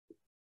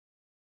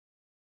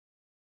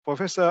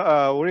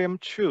Professor William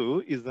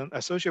CHUEH is an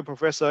associate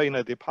professor in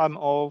the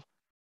Department of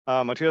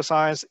Material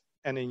Science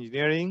and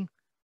Engineering,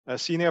 a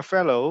senior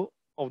fellow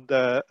of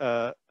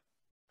the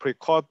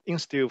Precourt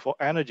Institute for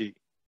Energy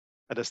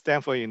at the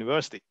Stanford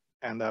University,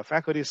 and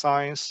faculty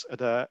science at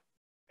the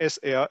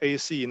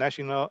SLAC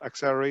National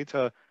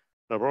Accelerator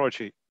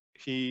Laboratory.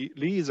 He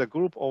leads a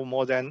group of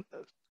more than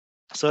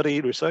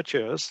 30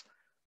 researchers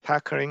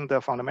tackling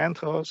the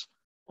fundamentals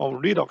of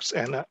redox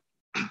and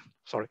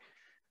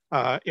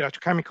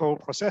electrochemical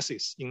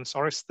processes in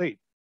solid state.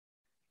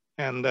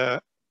 And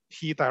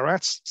he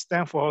directs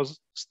Stanford's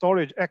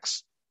Storage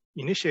X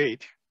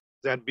initiative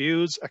that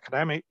builds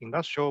academic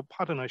industrial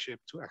partnership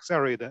to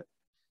accelerate the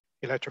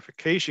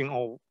electrification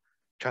of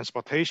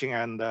transportation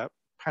and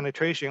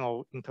penetration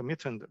of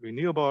intermittent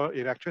renewable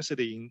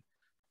electricity in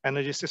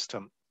energy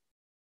system.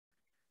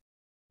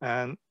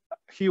 And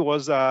he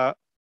was a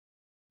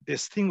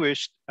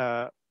distinguished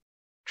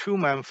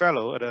Truman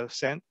Fellow at the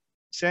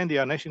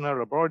Sandia National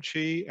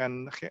Laboratory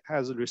and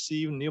has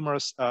received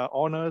numerous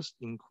honors,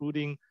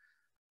 including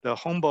the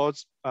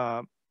Humboldt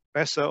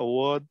Besser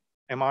Award,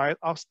 MI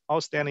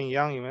Outstanding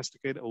Young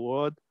Investigator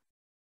Award,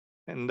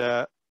 and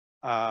the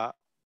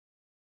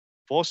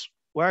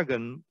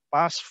Volkswagen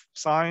Bus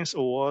Science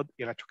Award,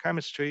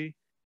 Electrochemistry,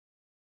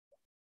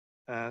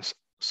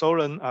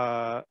 Solon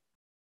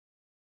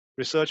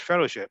Research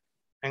Fellowship,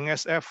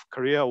 NSF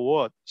Career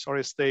Award,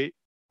 Solid State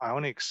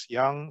Ionics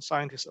Young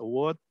Scientist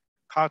Award,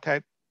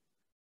 Caltech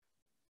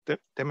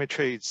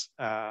Demetrius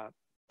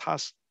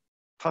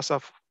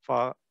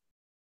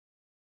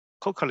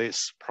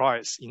Tassafacocalis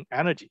Prize in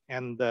Energy,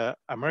 and the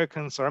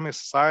American Ceramic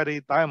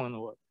Society Diamond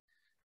Award.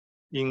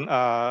 In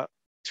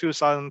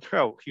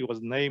 2012, he was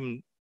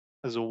named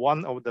as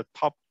one of the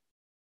top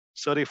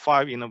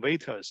 35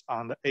 innovators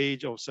on the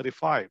age of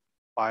 35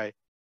 by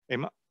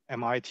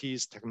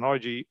MIT's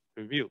Technology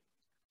Review.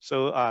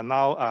 So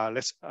now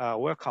let's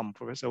welcome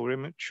Professor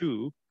William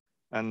CHUEH,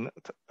 and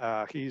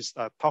his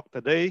talk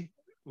today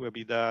will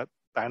be the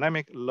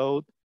dynamic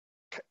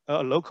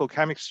local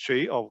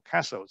chemistry of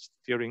cathodes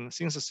during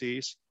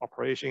synthesis,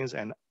 operations,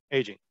 and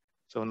aging.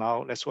 So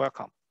now let's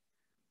welcome.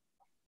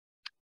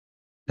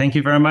 Thank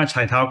you very much,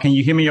 Haitao. Can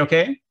you hear me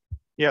okay?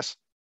 Yes.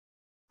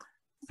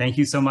 Thank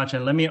you so much.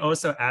 And let me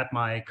also add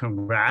my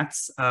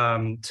congrats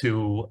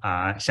to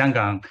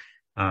Xianggang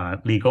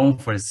Li Gong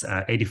for his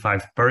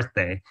 85th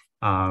birthday.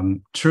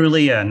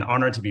 Truly an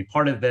honor to be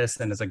part of this,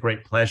 and it's a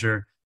great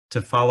pleasure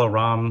to follow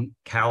Ram,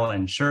 Cal,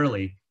 and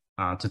Shirley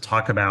to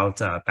talk about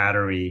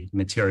battery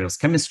materials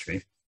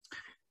chemistry.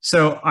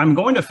 So I'm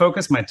going to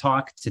focus my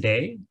talk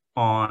today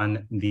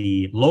on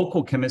the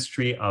local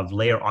chemistry of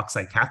layer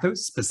oxide cathodes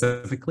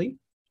specifically.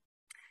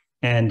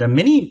 And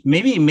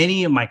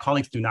many of my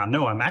colleagues do not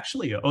know, I'm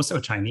actually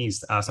also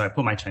Chinese, so I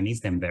put my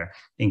Chinese name there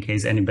in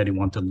case anybody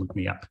wants to look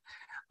me up.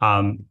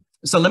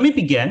 So let me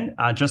begin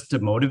just to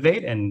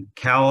motivate, and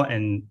Cal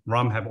and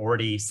Ram have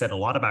already said a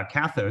lot about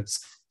cathodes,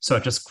 so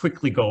I'll just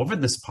quickly go over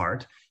this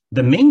part.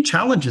 The main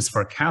challenges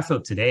for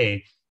cathode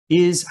today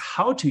is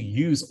how to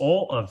use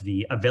all of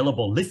the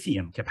available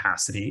lithium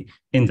capacity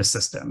in the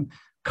system.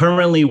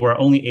 Currently, we're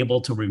only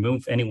able to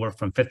remove anywhere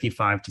from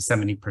 55 to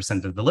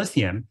 70% of the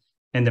lithium,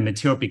 and the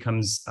material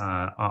becomes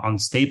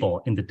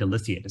unstable in the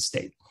dilithiated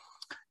state.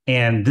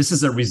 And this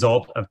is a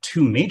result of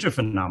two major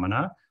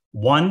phenomena.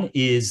 One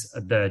is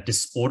the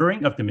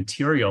disordering of the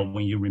material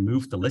when you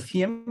remove the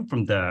lithium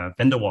from the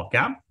van der Waals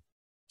gap.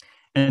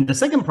 And the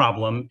second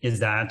problem is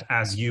that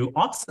as you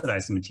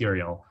oxidize the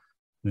material,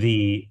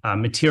 the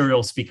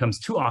materials becomes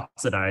too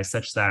oxidized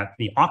such that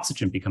the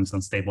oxygen becomes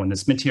unstable in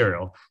this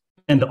material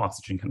and the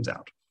oxygen comes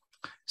out.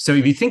 So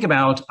if you think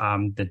about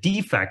the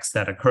defects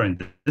that occur in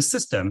the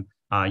system,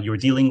 you're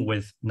dealing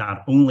with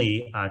not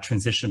only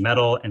transition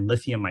metal and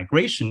lithium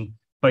migration,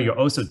 but you're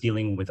also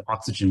dealing with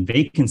oxygen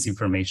vacancy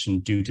formation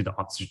due to the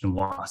oxygen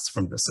loss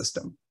from the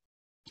system.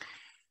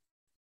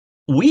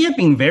 We have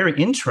been very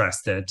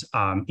interested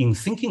in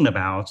thinking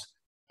about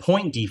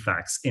point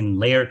defects in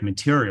layered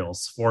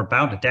materials for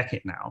about a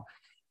decade now.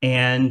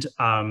 And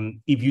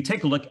if you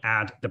take a look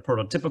at the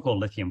prototypical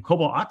lithium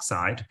cobalt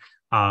oxide,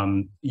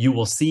 you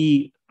will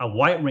see a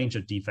wide range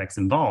of defects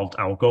involved.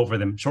 I will go over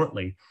them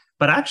shortly.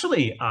 But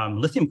actually,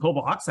 lithium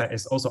cobalt oxide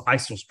is also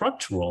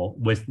isostructural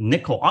with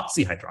nickel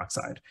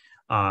oxyhydroxide.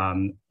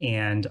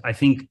 And I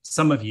think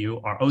some of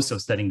you are also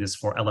studying this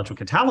for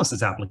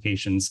electrocatalysis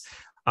applications.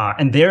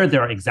 And there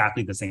are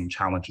exactly the same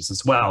challenges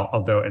as well,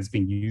 although it's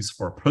been used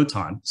for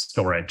proton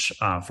storage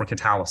for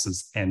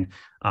catalysis and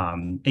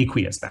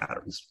aqueous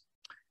batteries.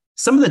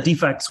 Some of the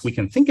defects we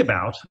can think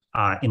about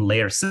in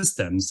layer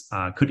systems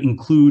could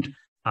include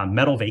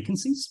metal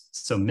vacancies,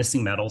 so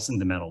missing metals in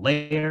the metal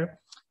layer.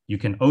 You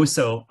can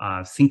also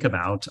think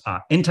about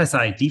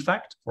antisite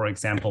defect, for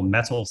example,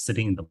 metal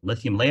sitting in the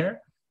lithium layer.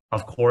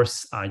 Of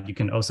course, you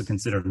can also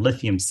consider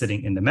lithium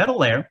sitting in the metal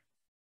layer.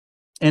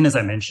 And as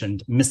I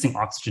mentioned, missing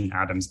oxygen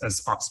atoms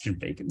as oxygen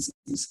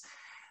vacancies.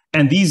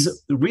 And these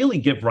really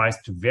give rise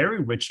to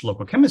very rich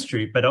local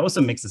chemistry, but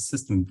also makes the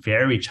system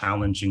very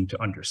challenging to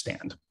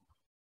understand.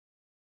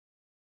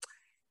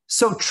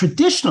 So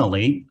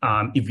traditionally,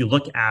 if you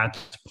look at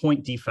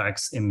point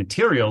defects in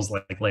materials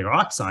like layer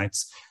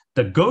oxides,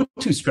 the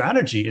go-to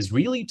strategy is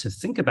really to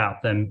think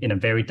about them in a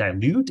very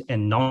dilute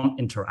and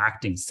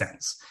non-interacting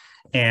sense.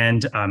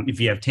 And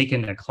if you have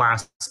taken a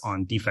class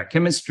on defect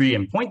chemistry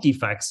and point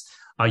defects,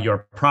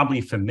 you're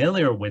probably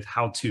familiar with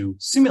how to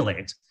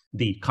simulate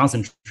the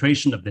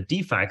concentration of the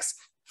defects,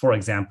 for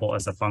example,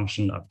 as a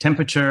function of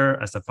temperature,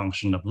 as a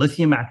function of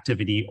lithium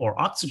activity or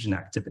oxygen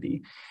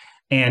activity.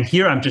 And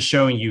here I'm just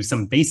showing you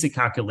some basic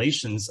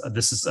calculations.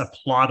 This is a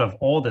plot of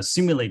all the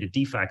simulated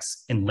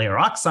defects in layer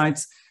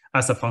oxides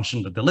as a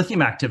function of the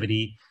lithium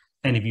activity.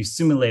 And if you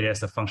simulate it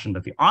as a function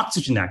of the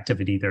oxygen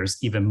activity, there's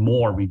even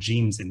more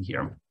regimes in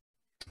here.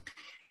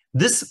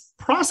 This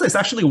process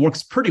actually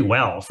works pretty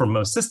well for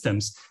most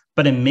systems,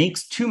 but it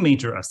makes two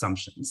major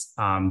assumptions,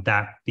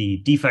 that the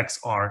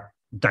defects are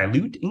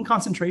dilute in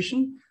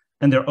concentration,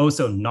 and they're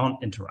also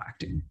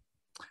non-interacting.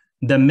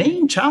 The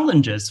main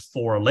challenges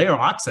for layer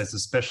oxides,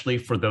 especially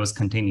for those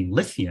containing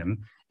lithium,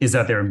 is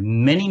that there are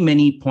many,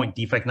 many point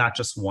defects, not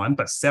just one,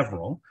 but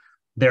several.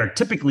 They're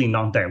typically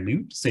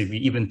non-dilute. So if you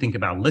even think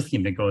about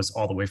lithium, it goes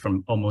all the way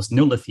from almost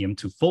no lithium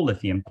to full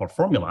lithium per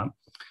formula.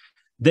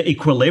 The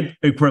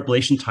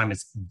equilibration time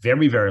is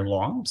very, very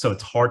long, so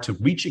it's hard to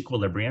reach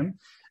equilibrium.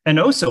 And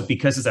also,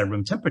 because it's at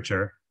room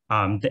temperature,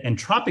 the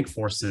entropic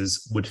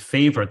forces would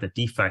favor the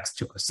defects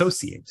to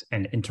associate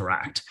and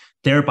interact,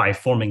 thereby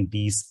forming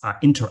these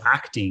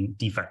interacting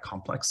defect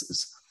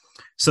complexes.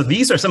 So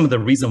these are some of the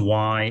reasons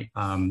why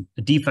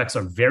the defects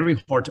are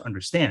very hard to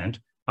understand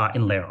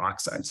in layer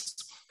oxides.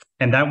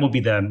 And that will be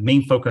the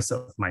main focus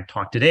of my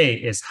talk today,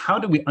 is how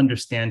do we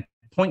understand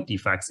point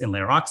defects in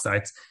layer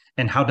oxides,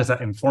 and how does that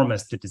inform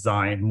us to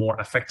design more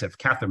effective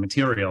cathode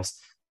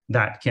materials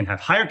that can have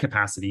higher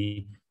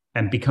capacity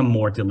and become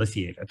more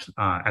dilithiated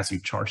as you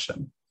charge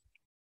them.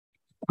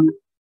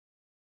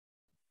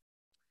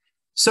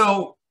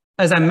 So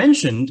as I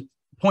mentioned,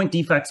 point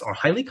defects are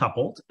highly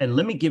coupled. And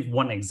let me give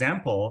one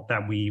example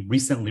that we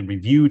recently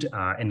reviewed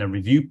in a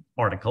review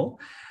article.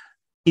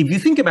 If you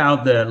think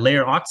about the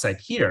layer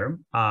oxide here,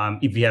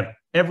 if you have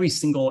every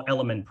single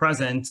element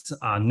present,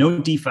 no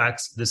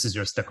defects, this is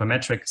your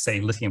stoichiometric,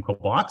 say, lithium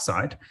cobalt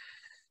oxide.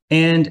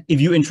 And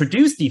if you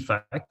introduce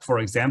defect, for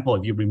example,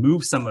 if you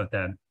remove some of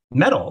the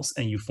metals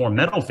and you form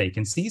metal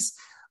vacancies,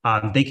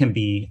 they can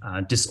be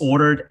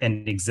disordered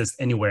and exist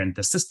anywhere in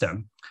the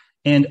system.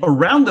 And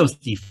around those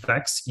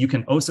defects, you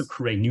can also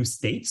create new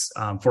states.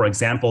 For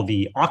example,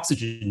 the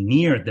oxygen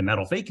near the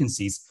metal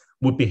vacancies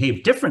would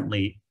behave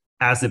differently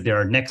as if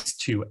they're next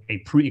to a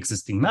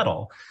pre-existing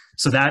metal.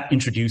 So that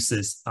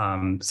introduces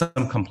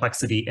some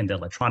complexity in the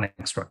electronic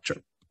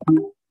structure.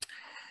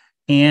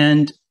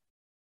 And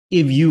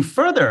if you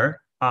further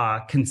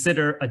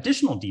consider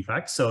additional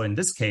defects, so in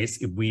this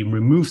case, if we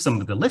remove some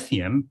of the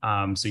lithium,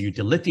 so you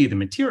delithiate the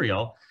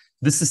material,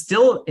 this is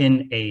still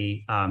in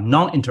a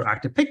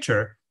non-interactive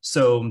picture.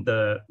 So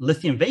the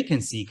lithium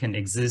vacancy can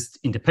exist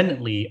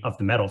independently of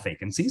the metal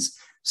vacancies.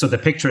 So the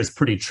picture is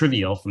pretty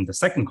trivial from the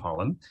second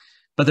column.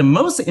 But the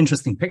most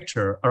interesting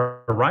picture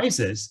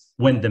arises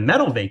when the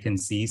metal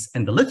vacancies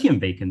and the lithium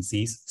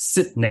vacancies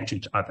sit next to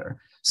each other.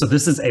 So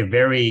this is a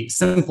very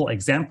simple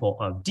example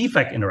of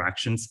defect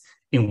interactions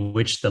in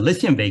which the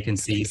lithium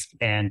vacancies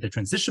and the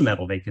transition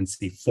metal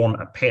vacancy form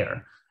a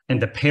pair,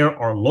 and the pair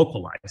are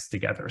localized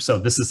together. So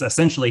this is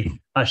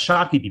essentially a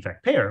Schottky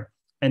defect pair,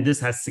 and this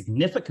has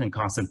significant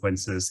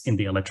consequences in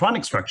the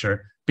electronic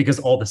structure because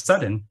all of a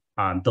sudden,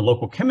 the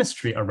local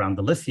chemistry around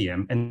the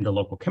lithium and the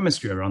local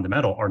chemistry around the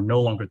metal are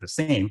no longer the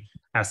same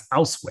as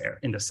elsewhere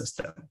in the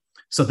system.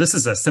 So this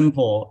is a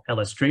simple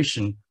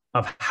illustration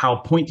of how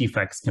point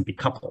defects can be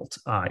coupled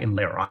in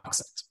layer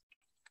oxides.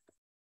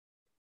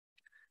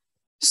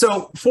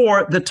 So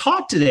for the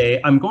talk today,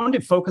 I'm going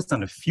to focus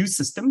on a few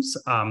systems.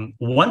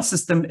 One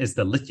system is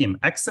the lithium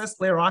excess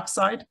layer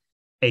oxide.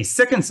 A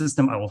second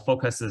system I will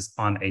focus is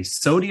on a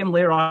sodium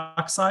layer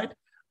oxide,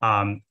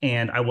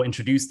 and I will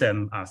introduce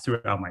them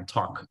throughout my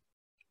talk.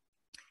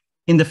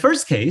 In the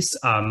first case,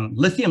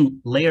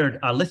 lithium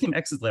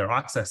excess layer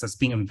oxides has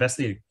been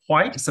investigated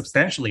quite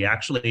substantially,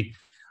 actually,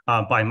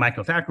 by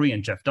Michael Thackeray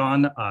and Jeff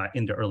Don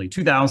in the early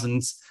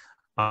 2000s,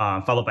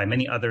 followed by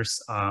many others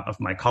of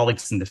my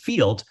colleagues in the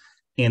field.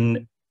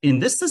 In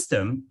this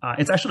system,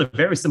 it's actually a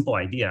very simple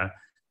idea.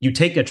 You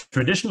take a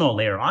traditional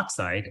layer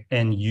oxide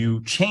and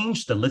you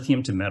change the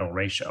lithium to metal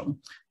ratio.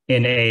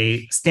 In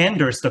a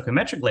standard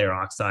stoichiometric layer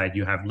oxide,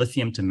 you have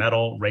lithium to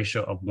metal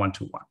ratio of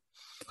 1:1.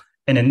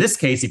 And in this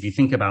case, if you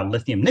think about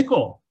lithium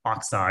nickel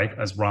oxide,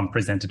 as Ron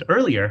presented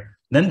earlier,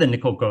 then the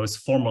nickel goes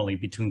formally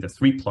between the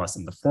 3+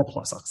 and the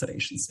 4+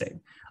 oxidation state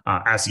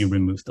as you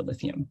remove the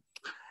lithium.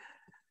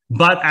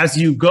 But as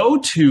you go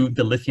to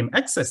the lithium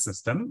excess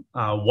system,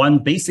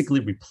 one basically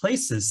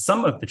replaces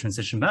some of the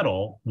transition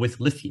metal with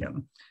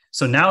lithium.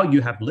 So now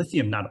you have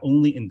lithium not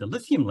only in the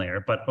lithium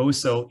layer, but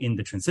also in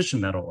the transition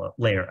metal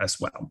layer as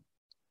well.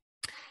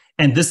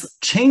 And this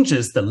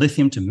changes the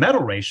lithium to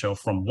metal ratio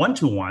from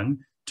 1:1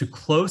 to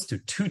close to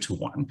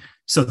 2:1.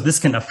 So this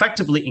can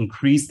effectively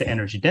increase the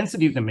energy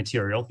density of the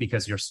material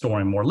because you're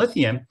storing more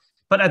lithium,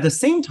 But at the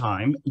same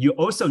time, you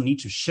also need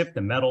to shift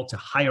the metal to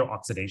higher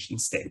oxidation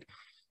state.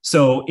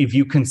 So if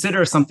you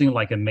consider something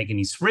like a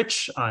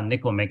manganese-rich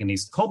nickel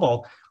manganese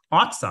cobalt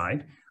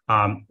oxide,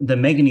 the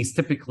manganese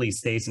typically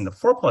stays in the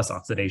 4+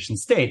 oxidation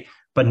state,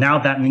 but now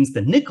that means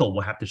the nickel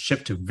will have to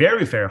shift to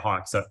very, very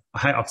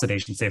high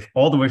oxidation state,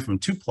 all the way from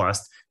 2+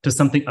 to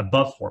something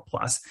above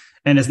 4+.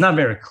 And it's not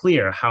very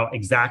clear how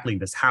exactly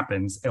this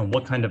happens and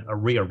what kind of a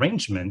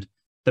rearrangement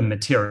the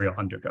material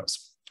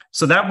undergoes.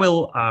 So that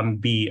will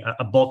be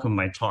a bulk of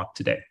my talk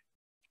today.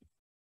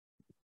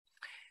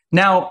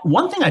 Now,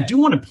 one thing I do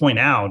want to point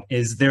out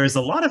is there is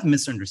a lot of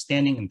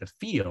misunderstanding in the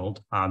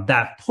field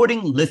that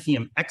putting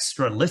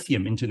extra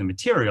lithium into the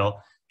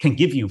material can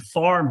give you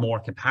far more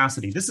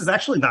capacity. This is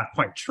actually not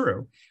quite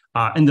true.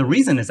 And the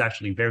reason is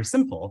actually very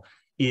simple,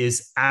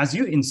 is as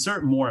you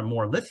insert more and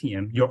more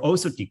lithium, you're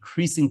also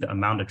decreasing the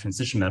amount of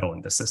transition metal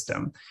in the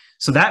system.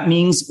 So that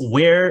means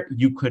where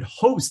you could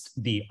host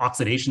the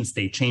oxidation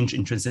state change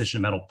in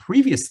transition metal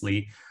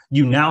previously,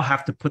 you now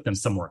have to put them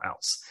somewhere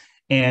else.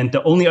 And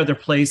the only other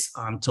place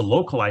to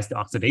localize the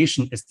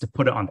oxidation is to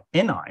put it on the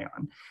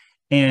anion.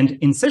 And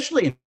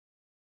essentially,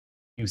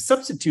 you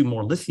substitute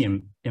more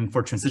lithium in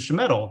for transition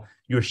metal,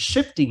 you're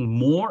shifting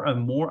more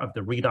and more of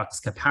the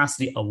redox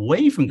capacity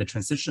away from the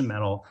transition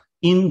metal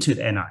into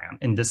the anion,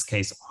 in this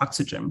case,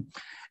 oxygen.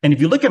 And if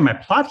you look at my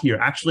plot here,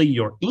 actually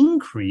your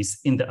increase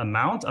in the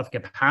amount of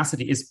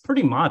capacity is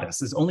pretty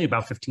modest. It's only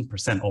about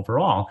 15%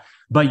 overall,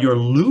 but you're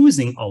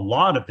losing a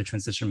lot of the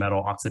transition metal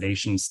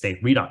oxidation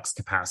state redox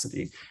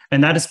capacity.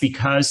 And that is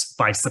because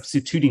by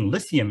substituting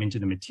lithium into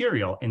the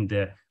material in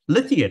the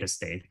lithiated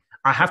state,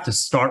 I have to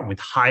start with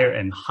higher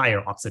and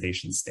higher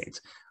oxidation state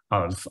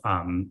of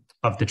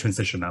the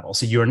transition metal.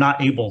 So you're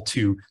not able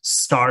to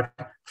start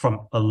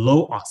from a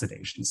low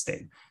oxidation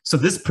state. So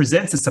this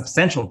presents a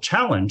substantial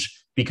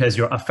challenge because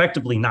you're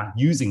effectively not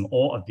using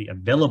all of the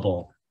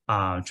available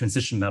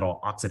transition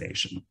metal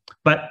oxidation.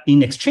 But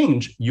in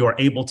exchange, you're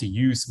able to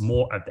use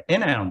more of the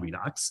anion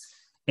redox.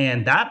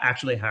 And that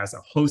actually has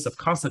a host of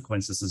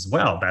consequences as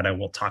well that I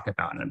will talk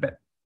about in a bit.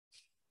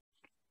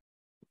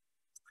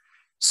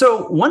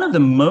 So one of the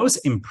most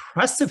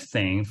impressive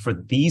things for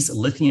these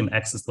lithium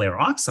excess layer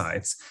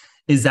oxides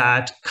is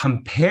that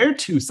compared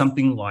to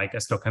something like a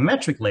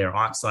stoichiometric layer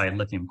oxide,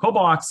 lithium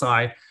cobalt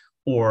oxide,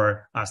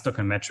 or a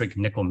stoichiometric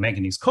nickel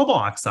manganese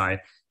cobalt oxide,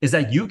 is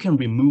that you can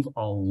remove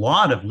a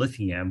lot of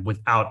lithium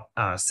without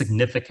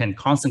significant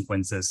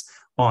consequences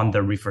on the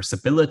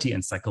reversibility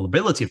and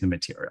cyclability of the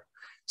material.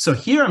 So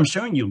here I'm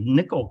showing you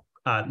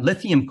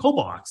lithium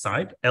cobalt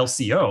oxide,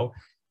 LCO.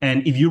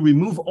 And if you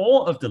remove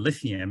all of the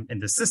lithium in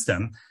the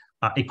system,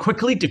 it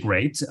quickly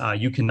degrades.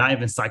 You cannot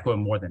even cycle it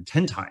more than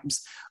 10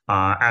 times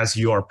as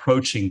you are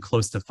approaching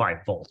close to 5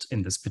 volts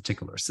in this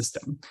particular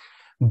system.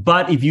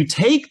 But if you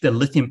take the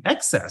lithium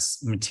excess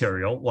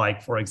material,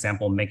 like for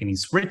example,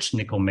 manganese-rich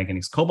nickel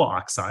manganese cobalt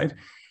oxide,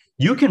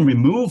 you can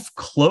remove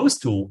close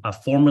to a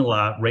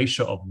formula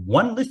ratio of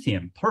 1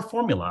 lithium per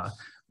formula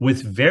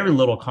with very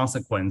little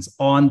consequence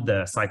on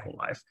the cycle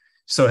life.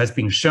 So it has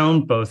been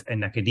shown both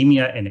in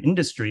academia and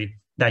industry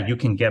that you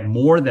can get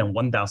more than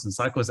 1,000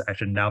 cycles,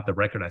 actually now the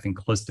record, I think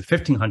close to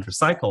 1,500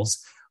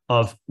 cycles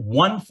of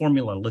 1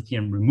 formula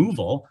lithium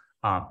removal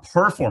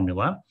per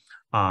formula.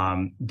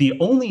 The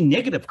only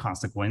negative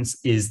consequence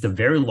is the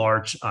very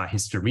large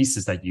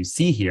hysteresis that you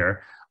see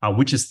here,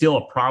 which is still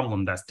a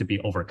problem that's to be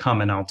overcome.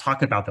 And I'll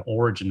talk about the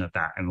origin of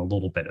that in a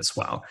little bit as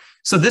well.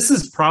 So this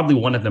is probably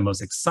one of the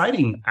most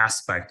exciting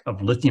aspects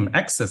of lithium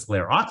excess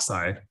layer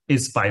oxide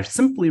is by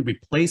simply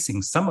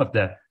replacing some of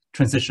the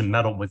transition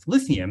metal with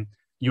lithium,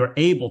 you're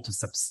able to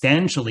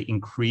substantially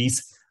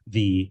increase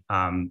the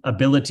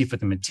ability for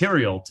the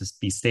material to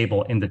be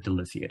stable in the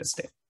dilithiated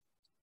state.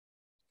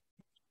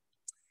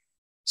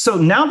 So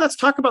now let's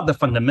talk about the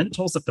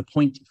fundamentals of the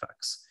point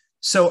defects.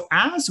 So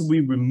as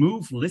we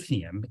remove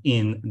lithium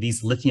in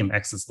these lithium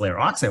excess layer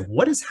oxide,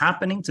 what is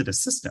happening to the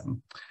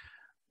system?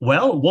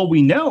 Well, what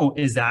we know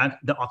is that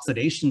the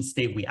oxidation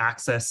state we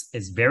access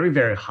is very,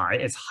 very high.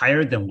 It's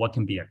higher than what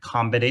can be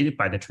accommodated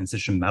by the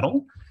transition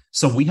metal.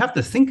 So we have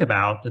to think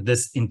about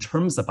this in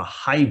terms of a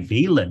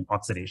high-valent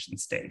oxidation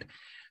state.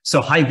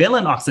 So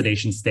high-valent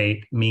oxidation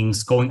state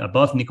means going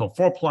above nickel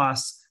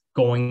 4+,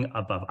 going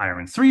above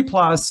iron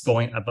 3+,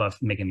 going above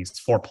manganese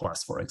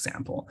 4+, for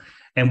example.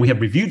 And we have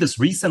reviewed this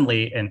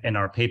recently in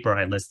our paper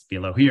I list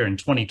below here in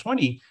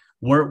 2020,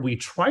 where we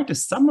try to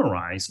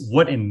summarize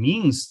what it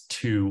means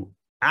to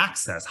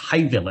access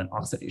high-valent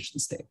oxidation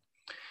state.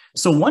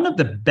 So one of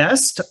the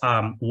best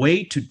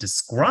way to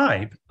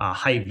describe a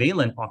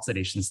high-valent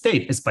oxidation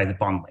state is by the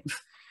bond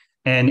length.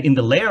 And in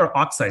the layer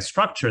oxide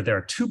structure, there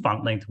are 2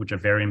 bond lengths which are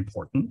very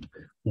important.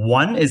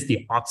 One is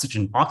the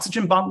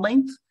oxygen-oxygen bond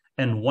length,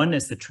 and one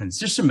is the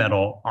transition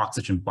metal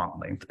oxygen bond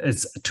length.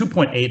 It's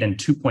 2.8 and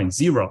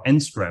 2.0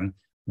 angstrom,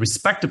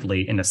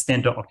 respectively, in a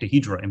standard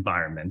octahedral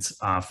environment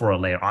for a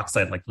layer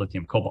oxide like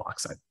lithium cobalt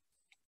oxide.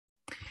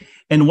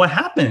 And what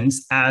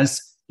happens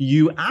as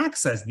you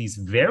access these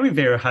very,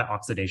 very high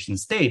oxidation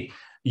state,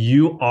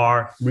 you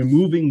are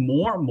removing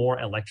more and more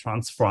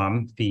electrons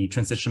from the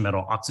transition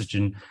metal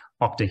oxygen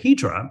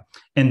octahedra,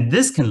 and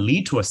this can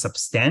lead to a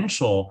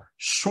substantial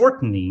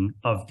shortening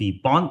of the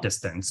bond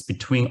distance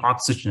between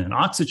oxygen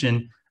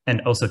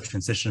and also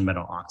transition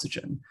metal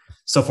oxygen.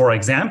 So for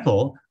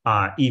example,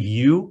 if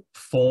you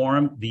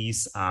form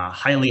these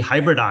highly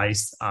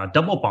hybridized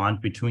double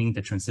bond between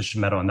the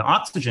transition metal and the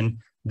oxygen,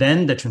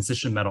 then the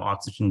transition metal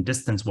oxygen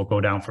distance will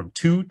go down from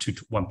 2 to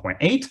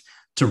 1.8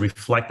 to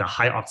reflect the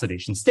high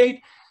oxidation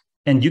state.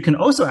 And you can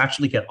also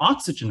actually get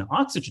oxygen and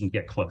oxygen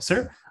get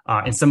closer.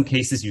 In some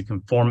cases, you can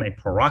form a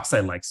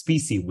peroxide-like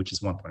species, which is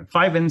 1.5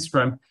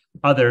 angstrom.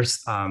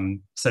 Others,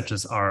 such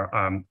as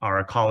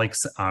our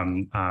colleagues,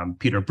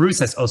 Peter Bruce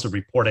has also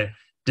reported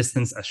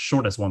distance as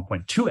short as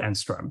 1.2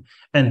 angstrom.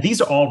 And these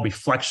are all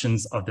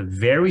reflections of the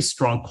very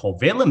strong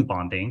covalent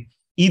bonding,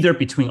 either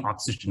between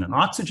oxygen and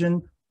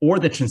oxygen, or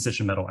the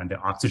transition metal and the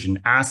oxygen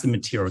as the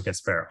material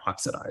gets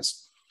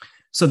ferro-oxidized.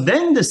 So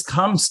then this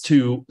comes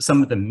to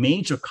some of the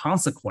major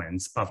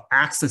consequence of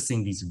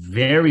accessing these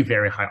very,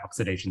 very high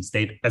oxidation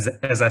state.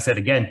 As I said,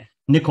 again,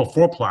 nickel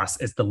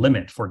 4+ is the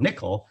limit for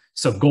nickel.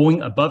 So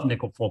going above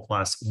nickel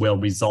 4+ will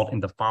result in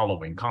the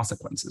following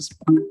consequences.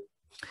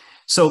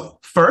 So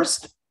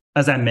first,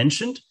 as I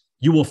mentioned,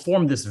 you will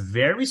form this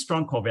very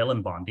strong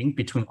covalent bonding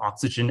between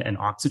oxygen and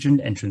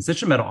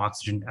transition metal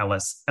oxygen,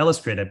 as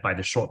illustrated by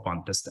the short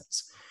bond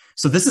distance.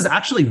 So this is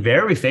actually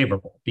very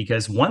favorable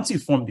because once you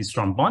form this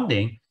strong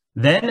bonding,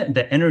 then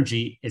the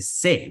energy is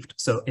saved.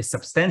 So it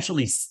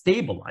substantially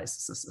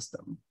stabilizes the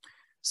system.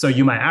 So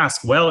you might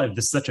ask, well, if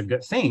this is such a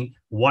good thing,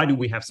 why do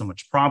we have so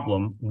much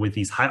problem with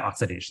these high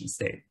oxidation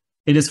state?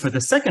 It is for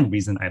the second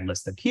reason I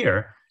listed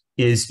here,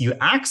 is you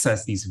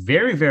access these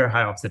very, very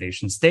high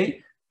oxidation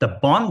state, the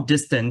bond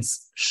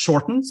distance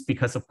shortens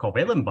because of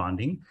covalent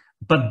bonding,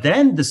 but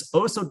then this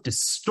also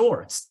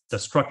distorts the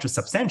structure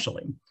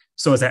substantially.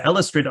 So as I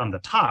illustrated on the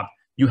top,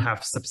 you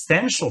have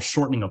substantial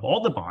shortening of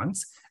all the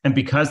bonds. And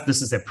because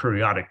this is a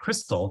periodic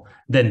crystal,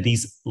 then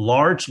these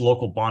large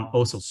local bond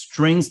also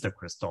strains the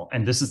crystal.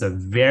 And this is a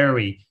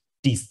very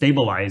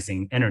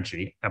destabilizing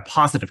energy, a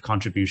positive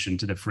contribution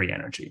to the free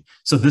energy.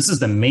 So this is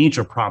the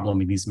major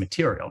problem in this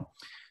material.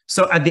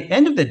 So at the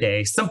end of the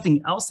day,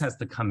 something else has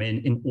to come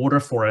in order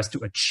for us to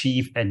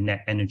achieve a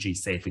net energy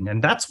saving.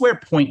 And that's where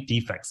point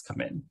defects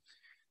come in.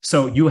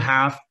 So you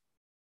have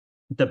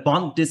the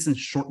bond distance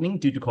shortening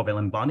due to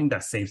covalent bonding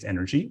that saves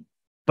energy,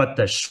 but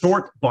the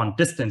short bond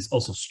distance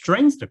also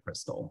strains the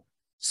crystal.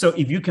 So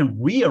if you can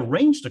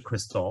rearrange the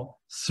crystal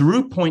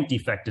through point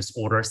defect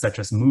disorder, such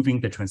as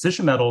moving the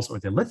transition metals or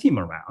the lithium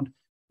around,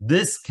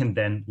 this can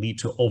then lead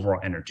to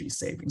overall energy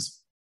savings.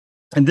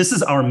 And this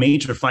is our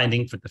major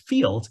finding for the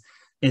field,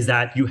 is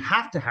that you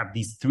have to have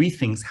these three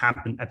things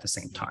happen at the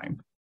same time: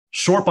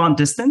 short bond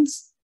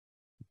distance,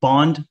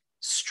 bond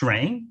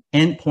strain,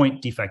 and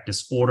point defect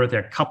disorder.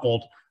 They're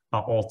coupled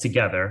all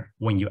together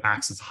when you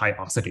access high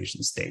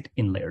oxidation state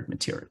in layered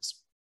materials.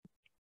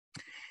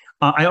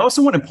 I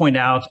also want to point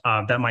out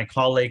that my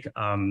colleague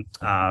Anton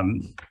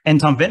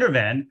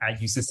Vennervan at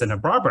UC Santa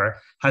Barbara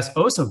has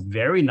also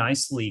very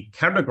nicely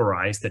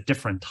categorized the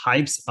different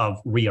types of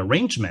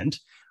rearrangement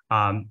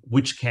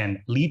which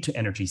can lead to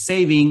energy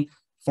saving.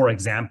 For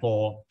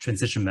example,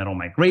 transition metal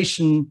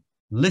migration,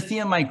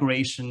 lithium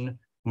migration,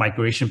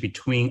 migration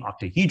between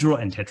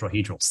octahedral and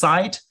tetrahedral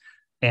site,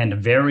 and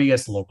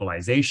various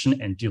localization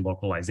and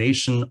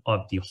delocalization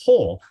of the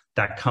whole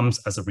that comes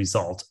as a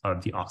result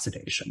of the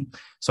oxidation.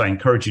 So I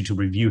encourage you to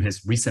review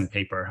his recent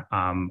paper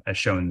as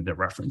shown in the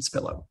reference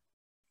below.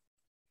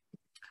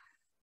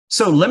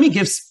 So let me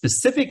give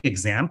specific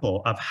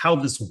example of how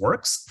this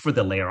works for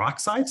the layer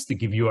oxides to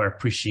give you an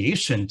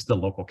appreciation to the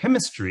local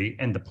chemistry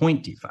and the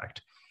point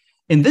defect.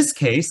 In this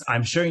case,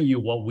 I'm showing you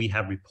what we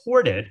have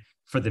reported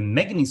for the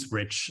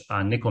manganese-rich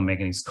nickel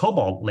manganese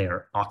cobalt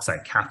layer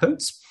oxide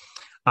cathodes.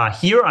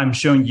 Here, I'm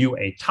showing you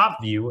a top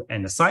view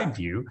and a side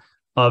view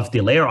of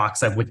the layer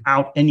oxide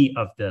without any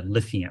of the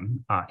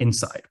lithium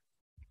inside.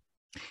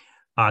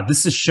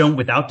 This is shown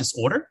without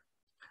disorder,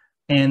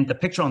 and the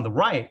picture on the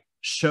right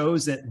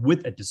shows it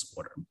with a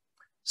disorder.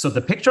 So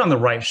the picture on the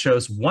right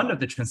shows one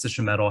of the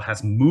transition metal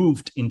has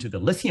moved into the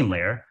lithium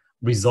layer,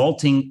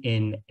 resulting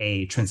in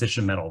a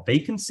transition metal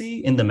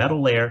vacancy in the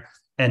metal layer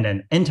and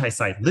an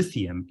antisite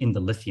lithium in the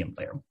lithium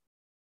layer.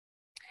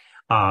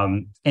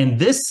 And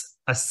this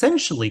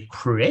essentially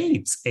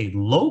creates a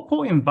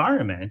local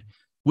environment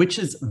which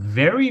is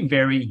very,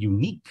 very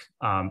unique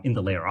in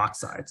the layer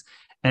oxides.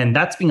 And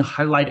that's being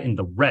highlighted in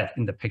the red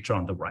in the picture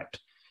on the right.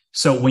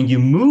 So when you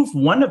move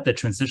one of the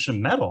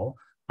transition metal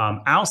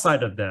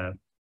outside of the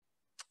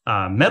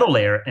metal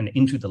layer and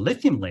into the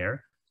lithium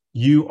layer,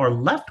 you are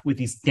left with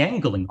these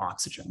dangling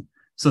oxygen.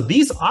 So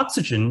these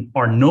oxygen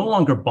are no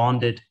longer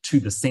bonded to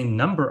the same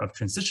number of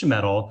transition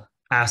metal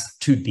as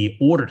to the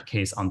ordered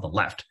case on the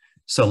left.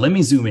 So let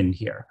me zoom in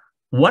here.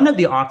 One of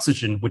the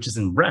oxygen, which is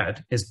in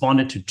red, is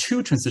bonded to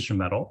two transition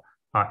metal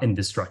in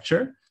this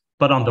structure.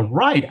 But on the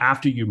right,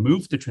 after you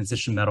move the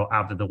transition metal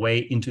out of the way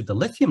into the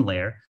lithium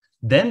layer,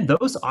 then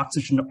those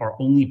oxygen are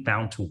only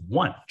bound to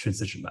one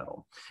transition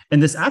metal.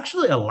 And this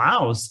actually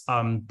allows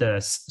the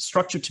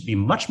structure to be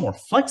much more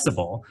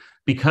flexible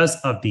because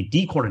of the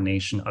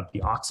decoordination of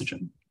the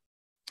oxygen.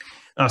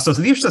 So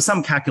these are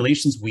some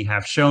calculations we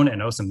have shown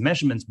and also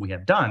measurements we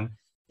have done.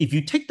 If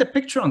you take the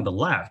picture on the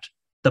left,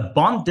 the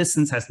bond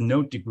distance has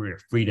no degree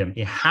of freedom.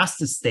 It has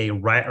to stay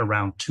right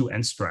around 2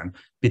 angstrom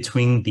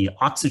between the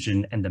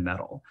oxygen and the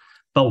metal.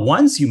 But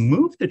once you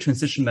move the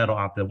transition metal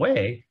out of the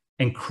way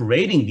and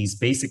creating these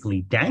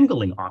basically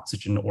dangling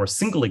oxygen or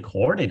singly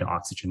coordinated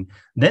oxygen,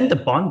 then the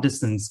bond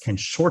distance can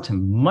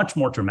shorten much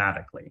more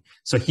dramatically.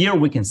 So here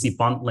we can see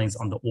bond lengths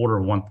on the order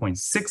of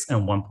 1.6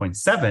 and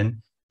 1.7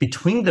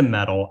 between the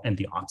metal and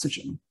the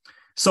oxygen.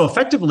 So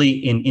effectively,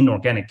 in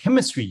inorganic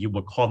chemistry, you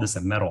would call this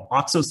a metal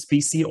oxo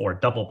species or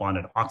double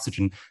bonded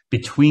oxygen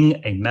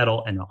between a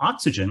metal and an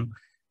oxygen.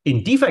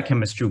 In defect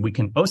chemistry, we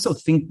can also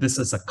think this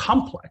as a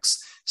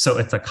complex. So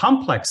it's a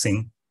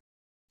complexing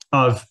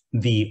of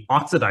the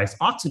oxidized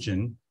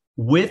oxygen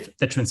with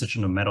the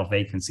transitional metal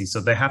vacancy.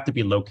 So they have to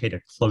be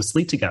located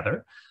closely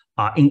together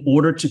in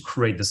order to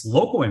create this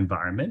local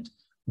environment,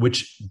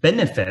 which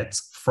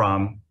benefits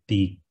from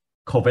the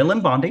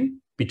covalent bonding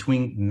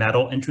between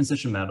metal and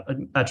transition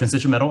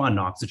metal and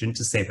oxygen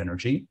to save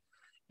energy.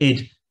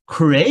 It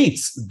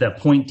creates the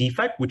point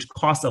defect, which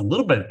costs a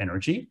little bit of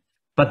energy,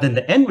 but then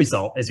the end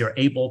result is you're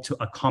able to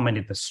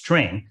accommodate the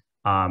strain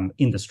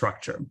in the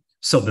structure.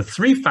 So the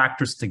three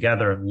factors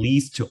together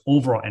leads to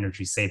overall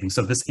energy savings.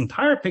 So this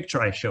entire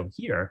picture I show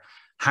here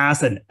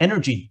has an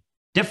energy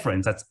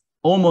difference that's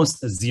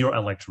almost 0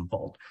 electron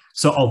volt.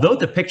 So although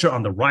the picture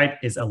on the right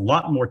is a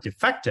lot more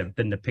defective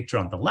than the picture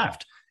on the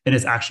left, it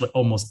is actually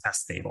almost as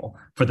stable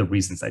for the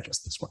reasons I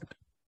just described.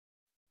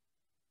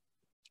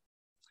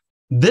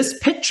 This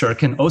picture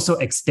can also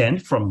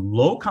extend from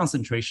low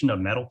concentration of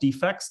metal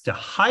defects to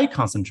high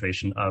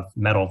concentration of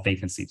metal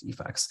vacancy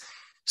defects.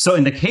 So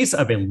in the case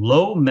of a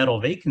low metal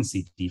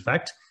vacancy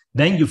defect,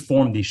 then you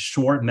form the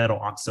short metal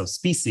oxo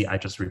species I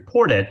just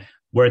reported,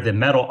 where the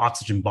metal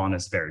oxygen bond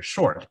is very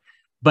short.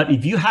 But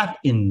if you have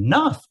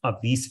enough of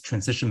these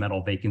transition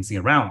metal vacancy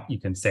around, you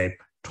can say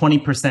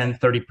 20%,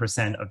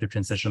 30% of the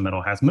transition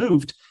metal has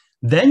moved,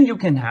 then you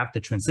can have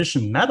the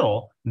transition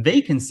metal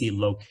vacancy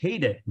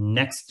located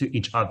next to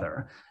each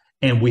other.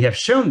 And we have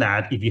shown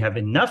that if you have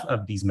enough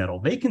of these metal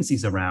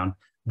vacancies around,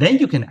 then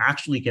you can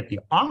actually get the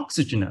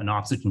oxygen and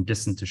oxygen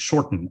distance to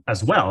shorten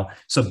as well.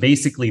 So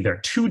basically, there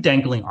are two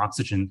dangling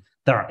oxygen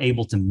that are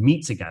able to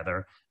meet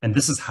together. And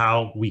this is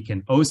how we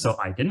can also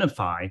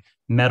identify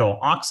metal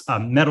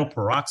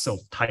peroxide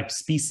type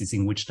species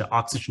in which the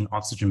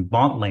oxygen-oxygen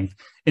bond length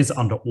is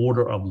on the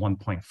order of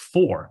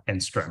 1.4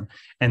 angstrom.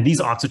 And these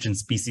oxygen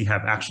species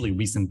have actually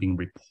recently been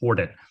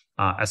reported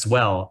as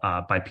well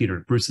by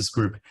Peter Bruce's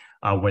group,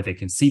 where they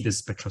can see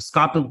this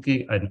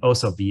spectroscopically and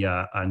also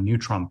via a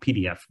neutron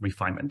PDF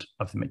refinement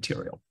of the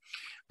material.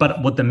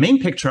 But what the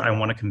main picture I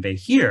want to convey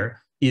here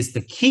is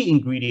the key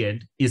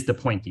ingredient is the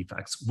point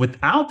defects.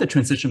 Without the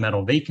transition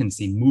metal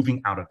vacancy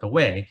moving out of the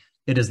way,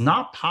 it is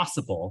not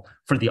possible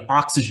for the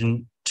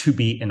oxygen to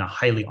be in a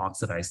highly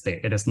oxidized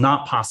state. It is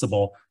not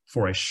possible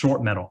for a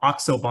short metal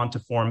oxo bond to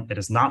form. It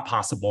is not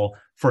possible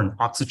for an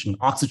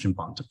oxygen-oxygen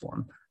bond to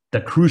form. The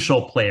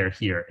crucial player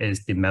here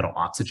is the metal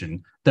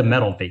oxygen, the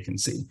metal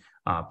vacancy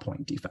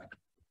point defect.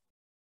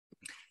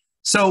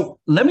 So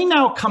let me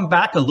now come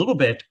back a little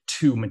bit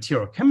to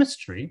material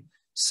chemistry.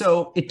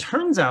 So it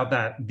turns out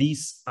that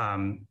these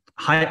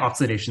high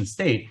oxidation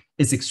state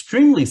is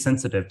extremely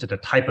sensitive to the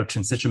type of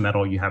transition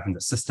metal you have in the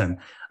system.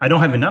 I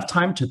don't have enough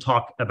time to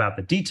talk about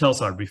the details,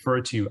 so I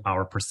refer to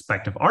our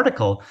perspective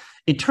article.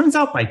 It turns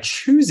out by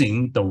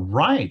choosing the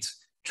right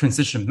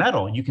transition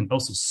metal, you can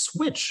also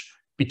switch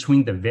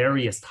between the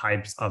various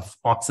types of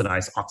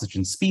oxidized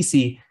oxygen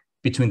species,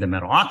 between the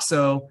metal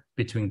oxo,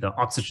 between the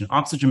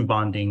oxygen-oxygen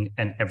bonding,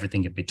 and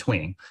everything in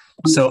between.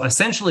 So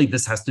essentially,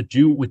 this has to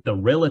do with the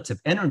relative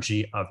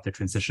energy of the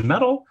transition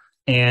metal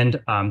and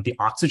the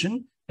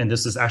oxygen. And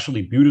this is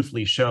actually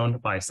beautifully shown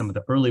by some of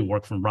the early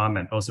work from Ram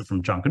and also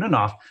from John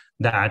Gunanoff,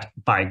 that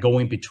by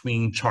going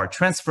between charge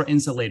transfer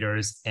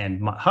insulators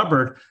and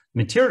Hubbard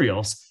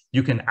materials,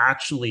 you can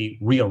actually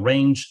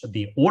rearrange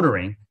the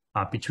ordering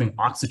between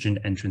oxygen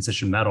and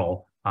transition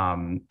metal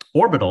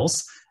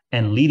orbitals,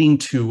 and leading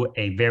to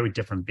a very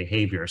different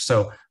behavior.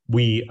 So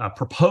we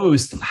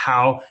proposed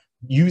how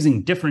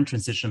using different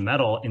transition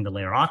metal in the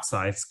layer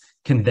oxides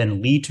can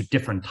then lead to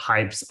different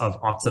types of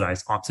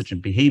oxidized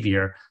oxygen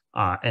behavior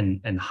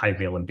and high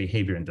valent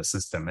behavior in the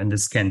system. And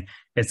this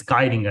it's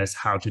guiding us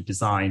how to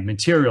design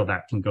material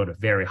that can go to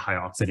very high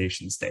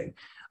oxidation state.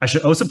 I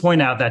should also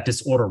point out that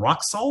disorder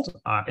rock salt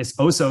is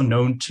also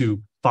known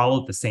to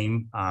follow the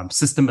same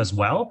system as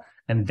well.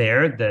 And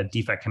there, the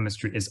defect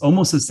chemistry is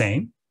almost the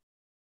same.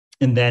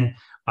 And then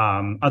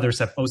others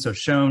have also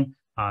shown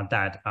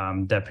that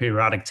the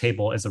periodic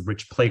table is a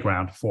rich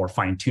playground for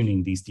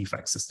fine-tuning these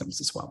defect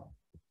systems as well.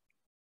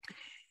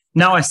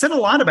 Now, I said a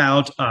lot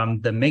about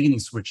the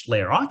manganese-rich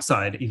layer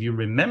oxide. If you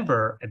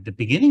remember at the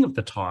beginning of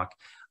the talk,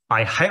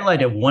 I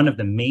highlighted one of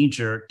the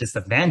major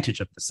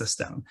disadvantages of the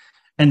system.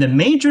 And the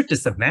major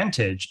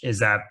disadvantage is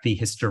that the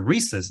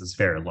hysteresis is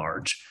very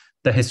large.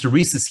 The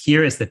hysteresis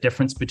here is the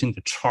difference between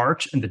the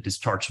charge and the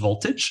discharge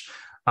voltage.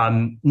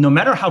 No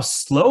matter how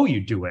slow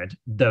you do it,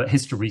 the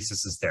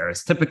hysteresis is there.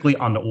 It's typically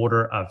on the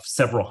order of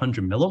several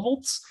hundred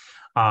millivolts.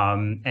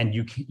 And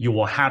you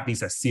will have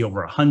these at C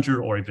over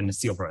 100 or even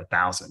C over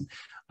 1,000.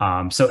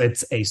 So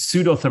it's a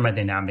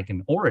pseudo-thermodynamic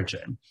in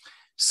origin.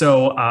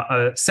 So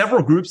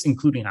several groups,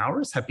 including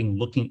ours, have been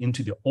looking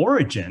into the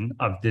origin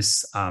of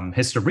this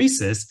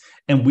hysteresis,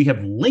 and we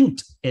have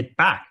linked it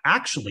back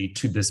actually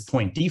to this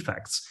point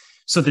defects.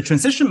 So the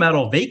transition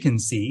metal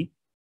vacancy,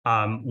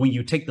 when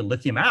you take the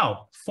lithium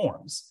out,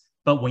 forms.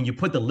 But when you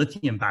put the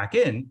lithium back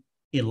in,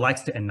 it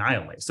likes to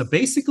annihilate. So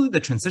basically, the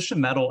transition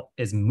metal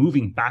is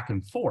moving back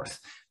and forth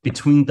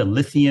between the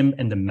lithium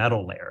and the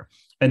metal layer.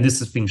 And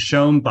this is being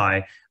shown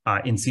by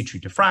in situ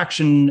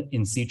diffraction,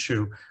 in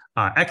situ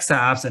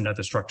XAFs, and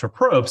other structural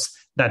probes,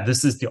 that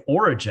this is the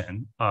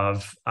origin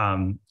of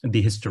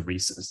the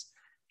hysteresis.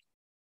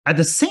 At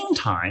the same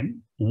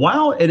time,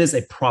 while it is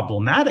a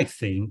problematic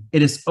thing,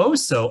 it is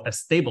also a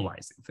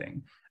stabilizing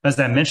thing. As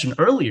I mentioned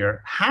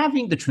earlier,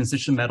 having the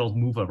transition metals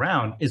move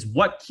around is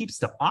what keeps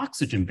the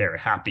oxygen very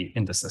happy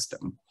in the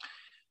system.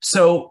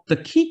 So the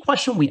key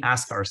question we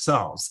ask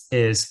ourselves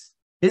is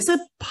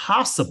it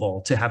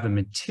possible to have a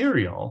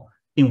material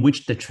in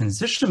which the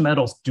transition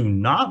metals do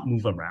not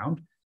move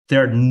around,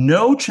 there are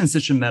no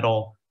transition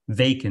metal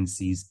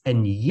vacancies,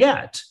 and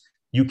yet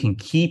you can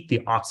keep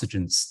the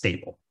oxygen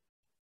stable?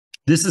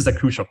 This is a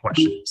crucial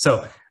question.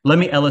 So let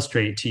me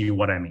illustrate to you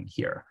what I mean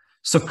here.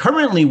 So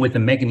currently with the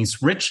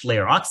manganese-rich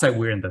layer oxide,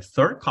 we're in the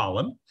third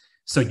column.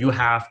 So you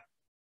have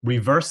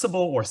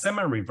reversible or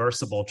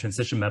semi-reversible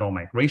transition metal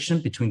migration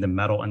between the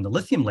metal and the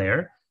lithium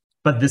layer,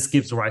 but this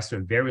gives rise to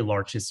a very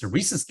large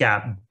hysteresis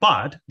gap,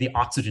 but the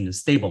oxygen is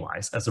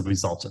stabilized as a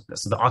result of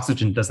this. So the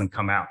oxygen doesn't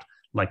come out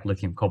like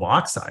lithium cobalt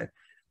oxide.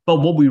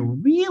 But what we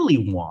really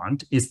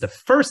want is the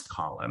first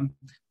column,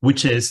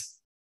 which is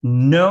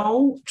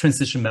no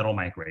transition metal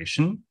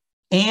migration,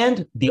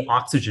 and the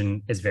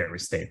oxygen is very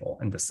stable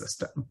in the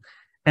system.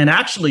 And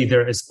actually,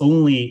 there is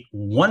only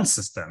one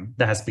system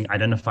that has been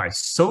identified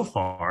so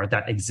far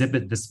that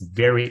exhibit this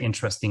very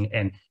interesting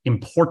and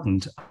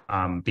important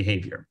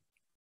behavior.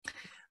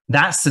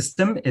 That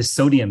system is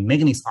sodium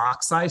manganese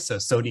oxide, so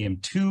sodium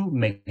 2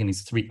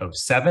 manganese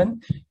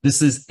 307.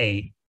 This is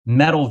a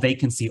metal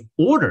vacancy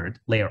ordered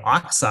layer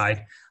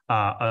oxide.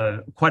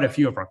 Quite a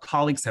few of our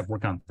colleagues have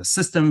worked on the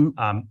system,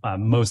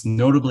 most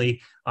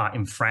notably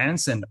in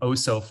France and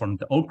also from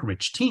the Oak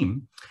Ridge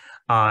team.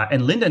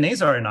 And Linda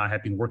Nazar and I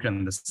have been working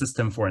on the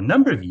system for a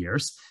number of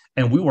years,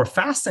 and we were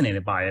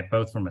fascinated by it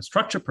both from a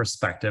structure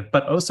perspective,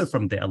 but also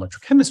from the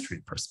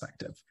electrochemistry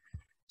perspective.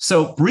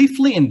 So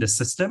briefly in the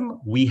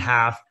system, we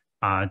have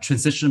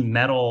transition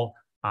metal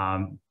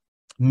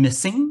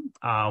missing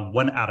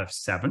 1 out of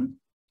 7.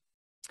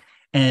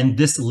 And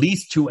this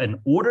leads to an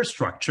order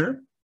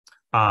structure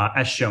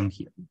as shown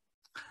here.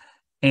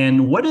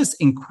 And what is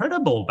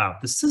incredible about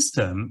the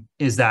system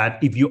is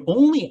that if you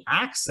only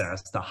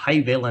access the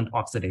high-valent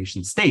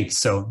oxidation state,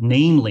 so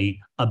namely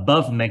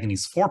above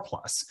manganese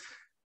 4+,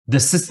 the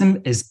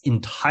system is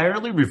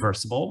entirely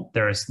reversible.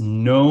 There is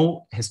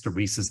no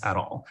hysteresis at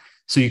all.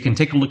 So you can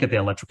take a look at the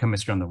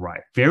electrochemistry on the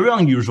right. Very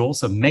unusual.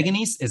 So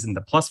manganese is in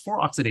the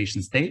 +4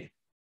 oxidation state.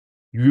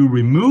 You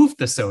remove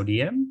the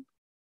sodium,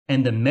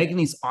 and the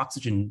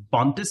manganese-oxygen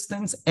bond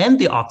distance and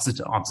the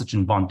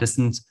oxygen bond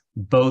distance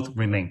both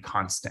remain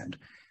constant.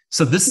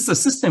 So this is a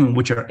system in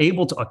which you're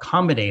able to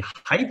accommodate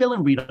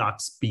high-valent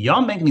redox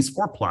beyond manganese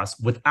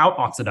 4+ without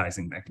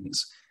oxidizing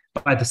manganese.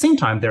 But at the same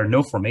time, there are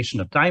no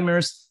formation of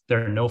dimers,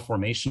 there are no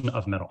formation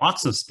of metal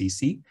oxo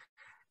species.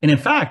 And in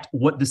fact,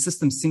 what the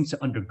system seems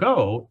to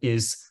undergo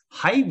is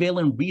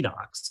high-valent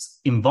redox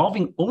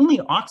involving only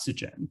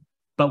oxygen,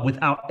 but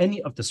without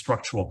any of the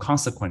structural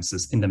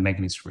consequences in the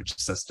manganese-rich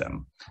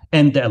system.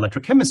 And the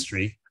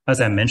electrochemistry, as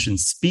I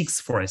mentioned,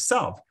 speaks for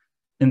itself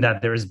in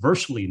that there is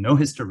virtually no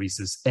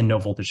hysteresis and no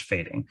voltage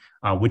fading,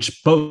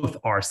 which both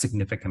are a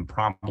significant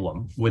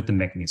problem with the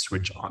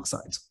manganese-rich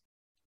oxides.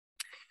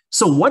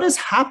 So what is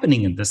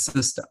happening in this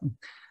system?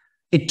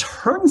 It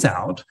turns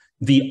out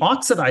the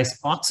oxidized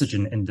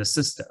oxygen in the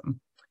system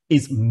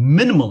is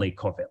minimally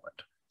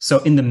covalent. So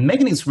in the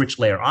manganese-rich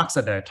layer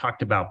oxide that I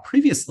talked about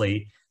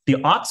previously, the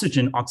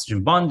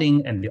oxygen-oxygen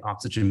bonding and the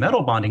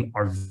oxygen-metal bonding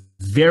are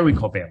very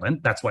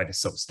covalent. That's why it is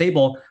so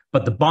stable,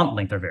 but the bond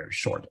length are very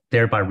short,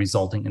 thereby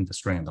resulting in the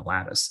strain in the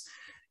lattice.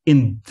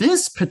 In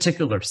this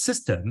particular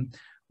system,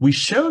 we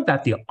show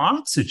that the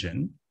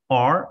oxygen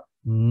are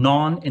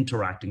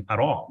non-interacting at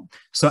all.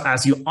 So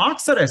as you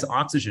oxidize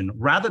oxygen,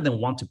 rather than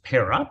want to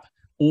pair up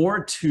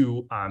or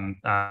to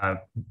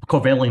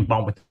covalently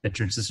bond with the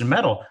transition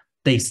metal,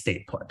 they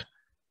stay put.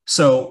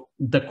 So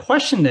the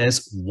question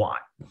is why?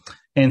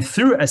 And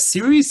through a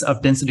series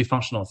of density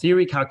functional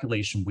theory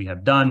calculation we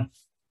have done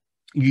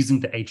using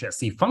the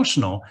HSE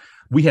functional,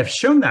 we have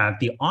shown that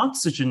the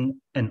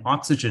oxygen and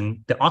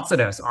oxygen, the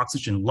oxidized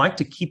oxygen, like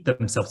to keep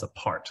themselves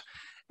apart.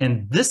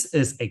 And this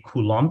is a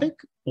Coulombic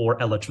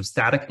or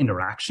electrostatic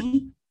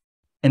interaction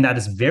and that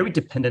is very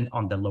dependent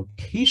on the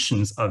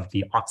locations of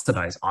the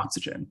oxidized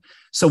oxygen.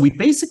 So we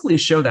basically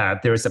show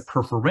that there is a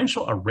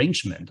preferential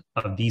arrangement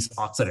of these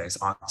oxidized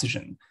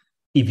oxygen.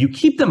 If you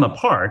keep them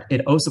apart,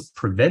 it also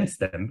prevents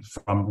them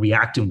from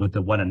reacting with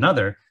one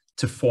another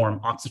to form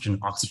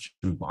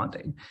oxygen-oxygen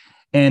bonding.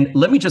 And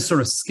let me just sort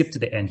of skip to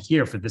the end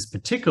here for this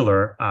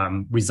particular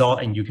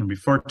result, and you can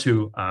refer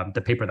to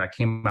the paper that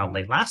came out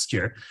late last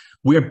year.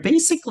 We're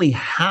basically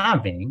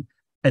having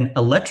an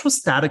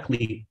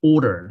electrostatically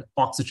ordered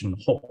oxygen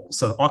hole.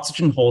 So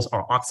oxygen holes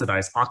are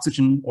oxidized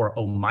oxygen or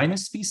O-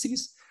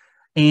 species,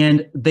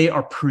 and they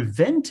are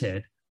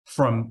prevented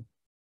from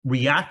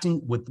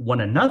reacting with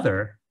one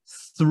another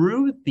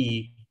through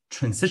the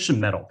transition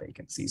metal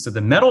vacancy. So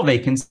the metal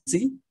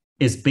vacancy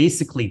is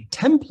basically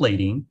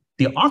templating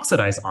the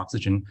oxidized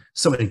oxygen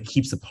so it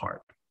keeps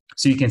apart.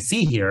 So you can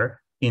see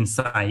here in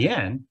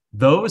cyan,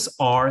 those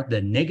are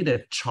the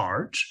negative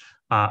charge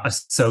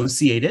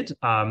associated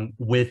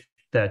with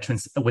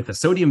the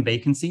sodium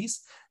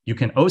vacancies. You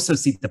can also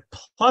see the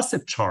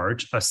positive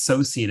charge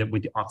associated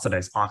with the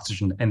oxidized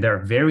oxygen, and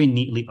they're very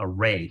neatly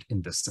arrayed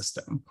in this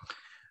system.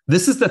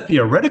 This is the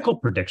theoretical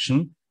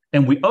prediction,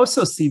 and we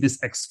also see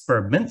this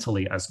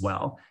experimentally as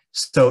well.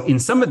 So in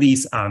some of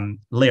these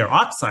layer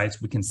oxides,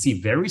 we can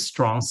see very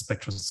strong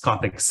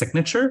spectroscopic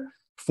signature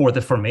for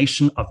the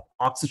formation of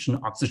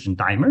oxygen-oxygen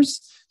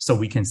dimers. So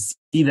we can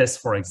see this,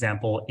 for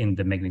example, in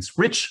the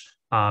manganese-rich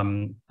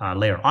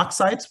layer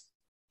oxides.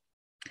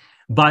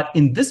 But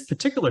in this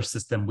particular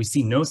system, we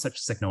see no such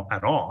signal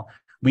at all.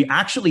 We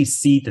actually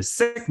see the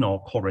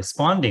signal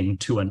corresponding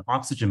to an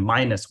oxygen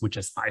minus, which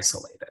is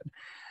isolated.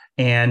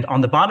 And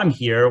on the bottom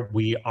here,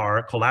 we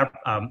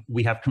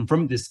have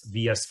confirmed this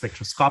via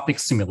spectroscopic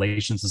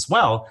simulations as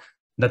well,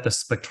 that the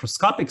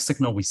spectroscopic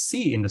signal we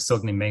see in the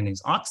sodium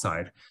manganese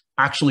oxide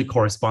actually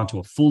correspond to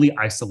a fully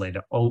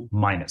isolated O-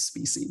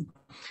 species.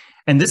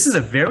 And this is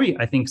a very,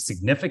 I think,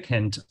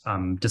 significant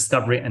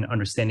discovery and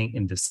understanding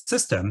in this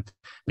system,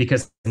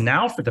 because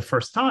now for the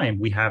first time,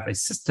 we have a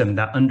system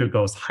that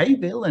undergoes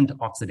high-valent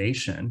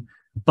oxidation,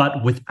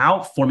 but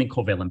without forming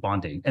covalent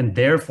bonding, and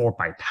therefore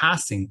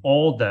bypassing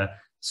all the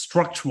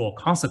structural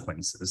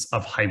consequences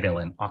of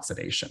high-valent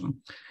oxidation.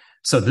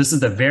 So this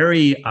is a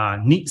very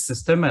neat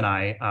system, and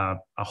I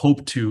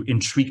hope to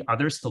intrigue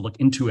others to look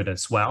into it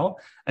as well,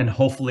 and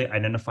hopefully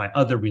identify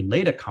other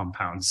related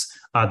compounds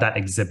that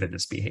exhibit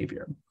this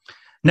behavior.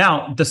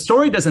 Now, the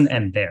story doesn't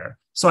end there.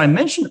 So I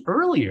mentioned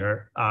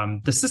earlier,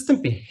 the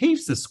system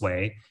behaves this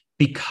way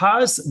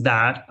because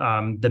that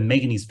the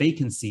manganese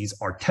vacancies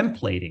are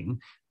templating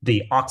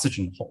the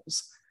oxygen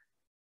holes.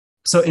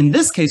 So in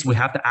this case, we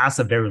have to ask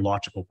a very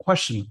logical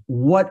question.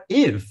 What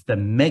if the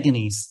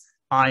manganese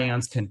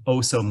ions can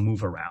also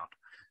move around?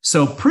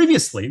 So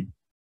previously,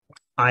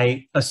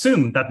 I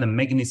assumed that the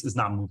manganese is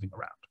not moving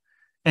around.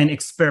 And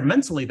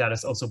experimentally, that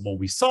is also what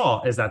we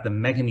saw, is that the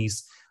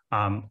manganese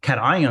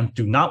cations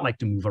do not like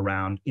to move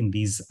around in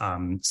these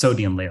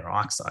sodium layer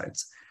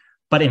oxides.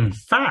 But in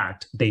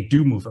fact, they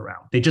do move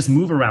around. They just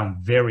move around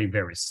very,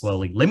 very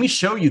slowly. Let me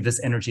show you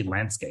this energy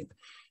landscape.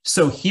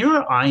 So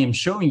here I am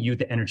showing you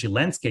the energy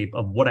landscape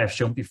of what I've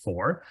shown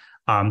before.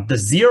 The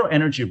zero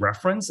energy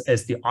reference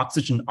is the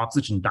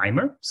oxygen-oxygen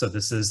dimer. So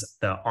this is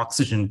the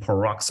oxygen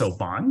peroxo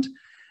bond.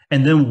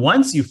 And then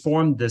once you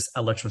form this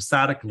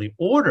electrostatically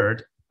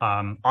ordered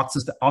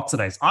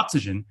oxidized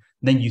oxygen,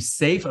 then you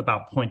save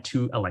about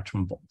 0.2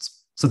 electron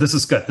volts. So this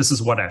is good. This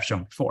is what I've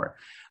shown before.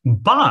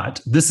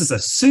 But this is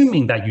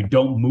assuming that you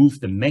don't move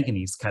the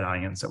manganese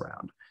cations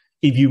around.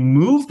 If you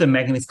move the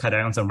manganese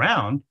cations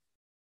around,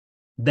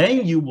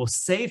 then you will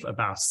save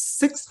about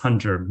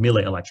 600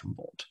 millielectron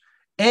volt.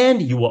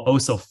 And you will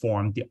also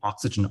form the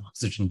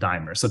oxygen-oxygen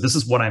dimer. So this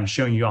is what I'm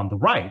showing you on the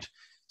right.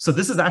 So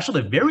this is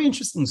actually a very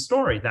interesting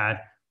story,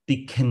 that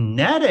the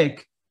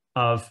kinetic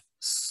of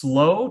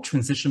slow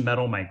transition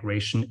metal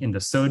migration in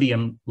the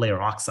sodium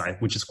layer oxide,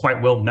 which is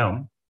quite well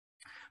known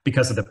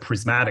because of the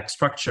prismatic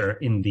structure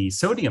in the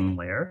sodium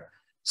layer,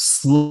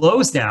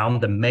 slows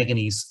down the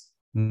manganese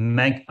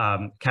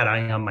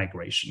cation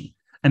migration.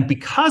 And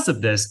because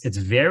of this, it's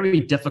very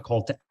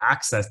difficult to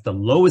access the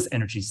lowest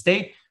energy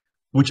state,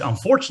 which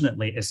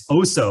unfortunately is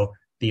also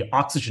the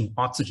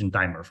oxygen-oxygen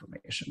dimer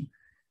formation.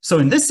 So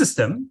in this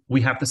system,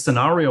 we have the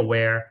scenario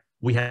where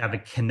we have a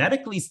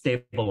kinetically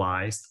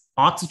stabilized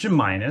oxygen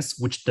minus,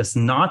 which does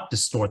not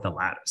distort the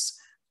lattice.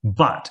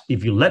 But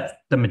if you let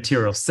the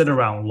material sit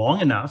around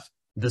long enough,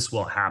 this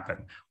will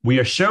happen. We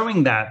are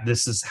showing that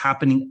this is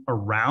happening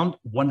around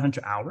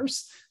 100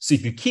 hours. So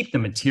if you keep the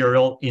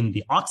material in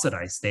the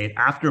oxidized state,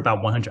 after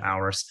about 100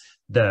 hours,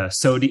 the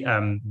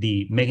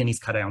manganese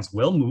cations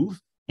will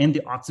move and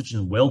the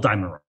oxygen will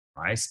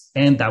dimerize,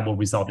 and that will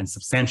result in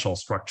substantial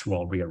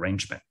structural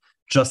rearrangement,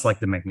 just like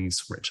the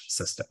manganese-rich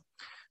system.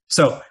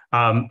 So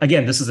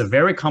again, this is a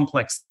very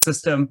complex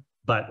system,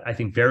 but I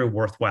think very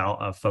worthwhile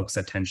of folks'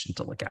 attention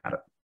to look at it.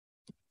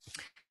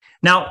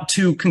 Now,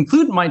 to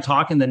conclude my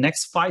talk in the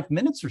next 5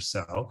 minutes or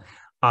so,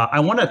 I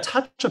want to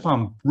touch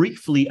upon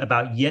briefly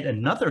about yet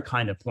another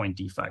kind of point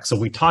defect. So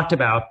we talked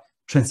about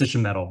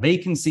transition metal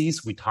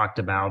vacancies. We talked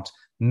about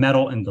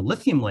metal in the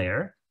lithium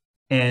layer.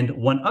 And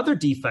one other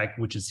defect,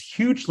 which is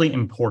hugely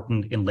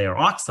important in layer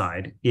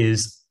oxide,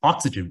 is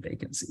oxygen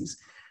vacancies.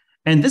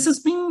 And this has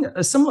been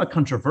a somewhat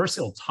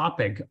controversial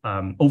topic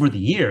over the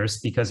years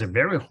because they're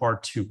very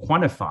hard to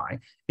quantify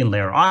in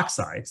layer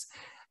oxides.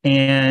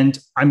 And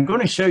I'm going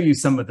to show you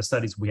some of the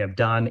studies we have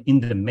done in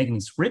the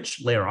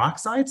manganese-rich layer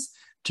oxides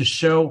to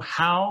show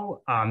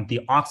how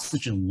the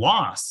oxygen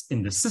loss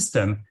in the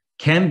system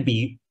can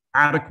be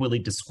adequately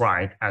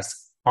described as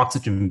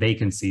oxygen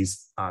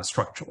vacancies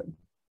structurally.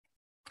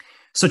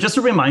 So just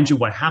to remind you,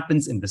 what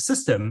happens in the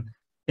system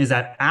is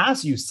that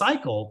as you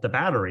cycle the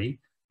battery,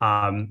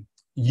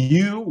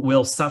 you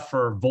will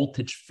suffer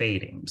voltage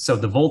fading. So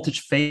the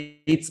voltage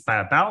fades by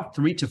about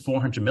 300 to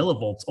 400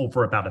 millivolts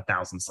over about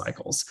 1,000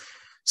 cycles.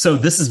 So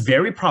this is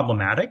very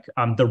problematic.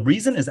 The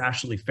reason is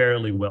actually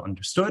fairly well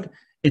understood.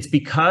 It's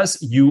because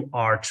you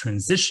are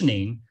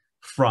transitioning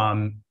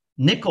from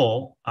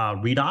nickel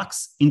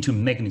redox into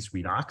manganese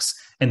redox,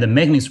 and the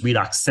manganese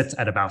redox sits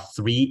at about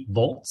 3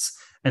 volts,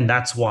 and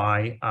that's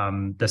why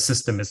the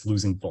system is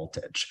losing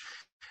voltage.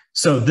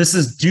 So this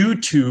is due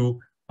to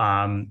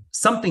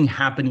something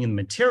happening in the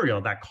material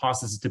that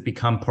causes it to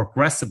become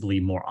progressively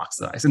more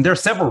oxidized. And there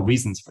are several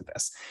reasons for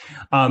this.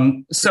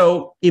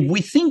 So if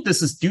we think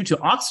this is due to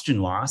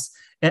oxygen loss,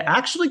 it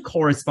actually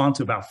corresponds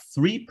to about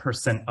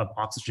 3% of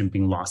oxygen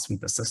being lost from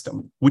the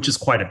system, which is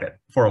quite a bit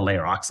for a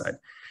layer oxide.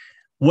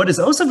 What is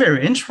also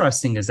very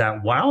interesting is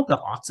that while the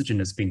oxygen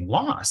is being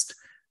lost,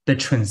 the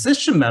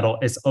transition metal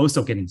is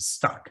also getting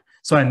stuck.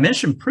 So I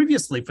mentioned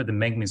previously for the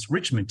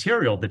manganese-rich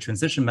material, the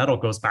transition metal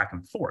goes back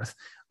and forth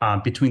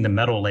between the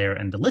metal layer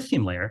and the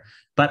lithium layer.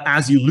 But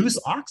as you lose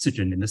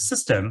oxygen in the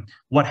system,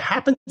 what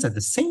happens at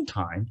the same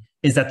time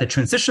is that the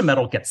transition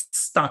metal gets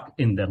stuck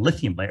in the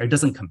lithium layer. It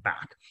doesn't come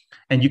back.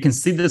 And you can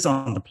see this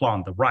on the plot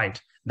on the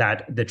right,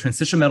 that the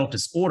transition metal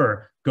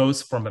disorder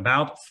goes from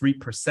about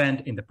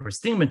 3% in the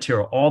pristine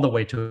material all the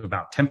way to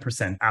about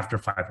 10% after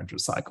 500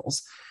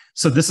 cycles.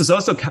 So this is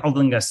also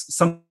telling us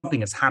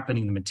something is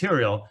happening in the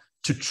material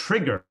to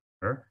trigger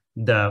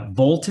the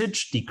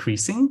voltage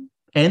decreasing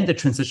and the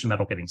transition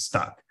metal getting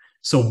stuck.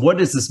 So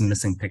what is this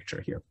missing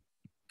picture here?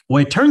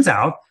 Well, it turns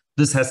out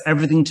this has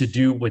everything to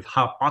do with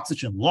how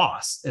oxygen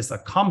loss is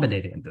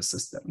accommodated in the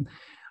system.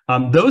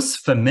 Those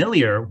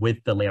familiar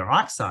with the layer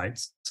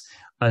oxides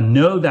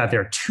know that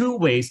there are 2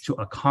 ways to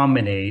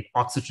accommodate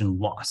oxygen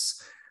loss.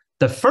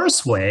 The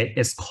first way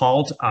is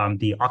called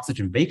the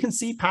oxygen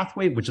vacancy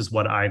pathway, which is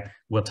what I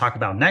will talk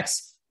about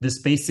next. This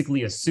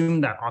basically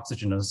assumes that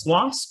oxygen is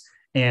lost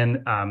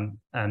and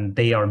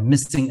they are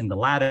missing in the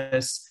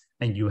lattice,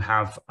 and you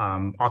have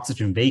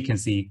oxygen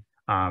vacancy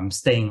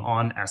staying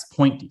on as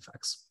point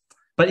defects.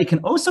 But it can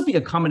also be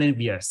accommodated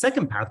via a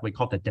second pathway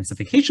called the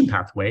densification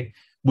pathway,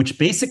 which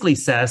basically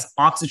says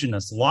oxygen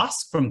is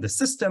lost from the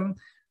system,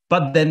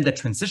 but then the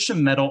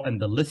transition metal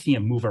and the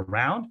lithium move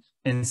around,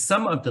 and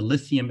some of the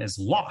lithium is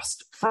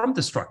lost from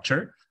the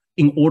structure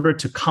in order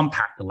to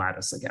compact the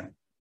lattice again.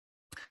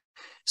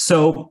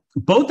 So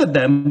both of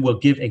them will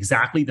give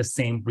exactly the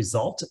same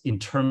result in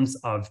terms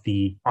of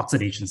the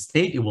oxidation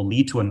state. It will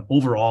lead to an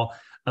overall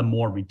a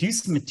more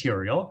reduced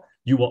material.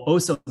 You will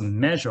also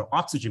measure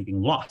oxygen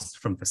being lost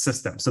from the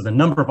system. So the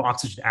number of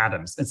oxygen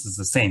atoms is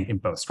the same in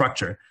both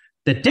structure.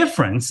 The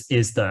difference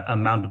is the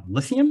amount of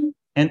lithium,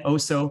 and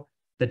also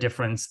the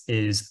difference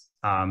is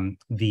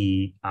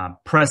the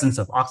presence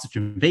of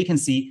oxygen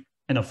vacancy.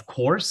 And of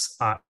course,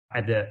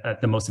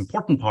 the most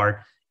important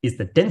part is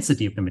the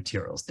density of the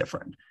material is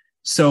different.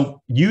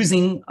 So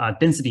using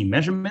density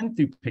measurement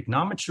through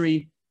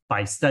pygnometry,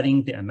 by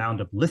studying the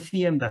amount of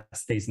lithium that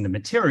stays in the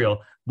material,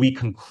 we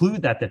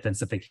conclude that the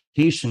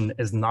densification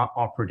is not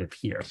operative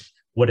here.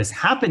 What is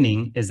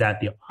happening is that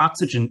the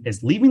oxygen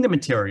is leaving the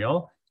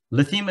material,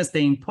 lithium is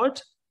staying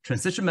put,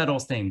 transition metal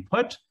is staying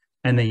put,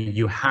 and then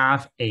you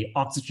have an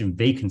oxygen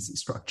vacancy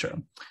structure.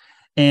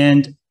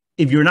 And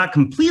if you're not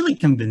completely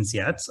convinced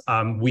yet,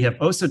 we have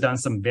also done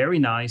some very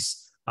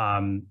nice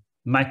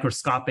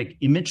microscopic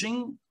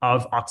imaging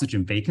of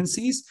oxygen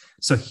vacancies.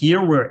 So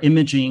here we're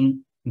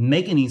imaging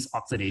manganese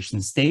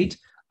oxidation state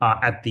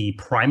at the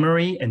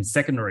primary and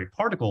secondary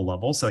particle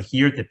level. So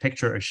here the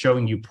picture is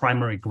showing you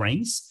primary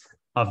grains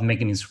of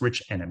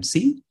manganese-rich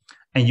NMC.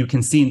 And you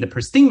can see in the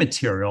pristine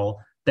material,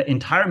 the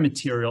entire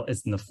material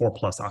is in the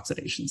 4+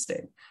 oxidation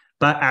state.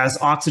 But as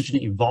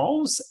oxygen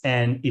evolves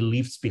and it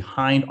leaves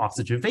behind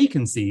oxygen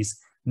vacancies,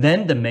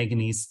 then the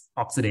manganese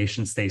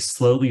oxidation state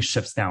slowly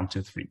shifts down to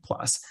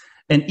 3+.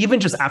 And even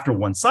just after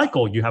one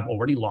cycle, you have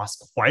already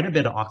lost quite a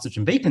bit of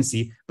oxygen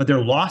vacancy, but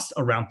they're lost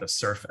around the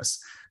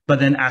surface. But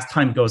then as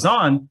time goes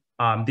on,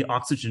 the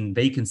oxygen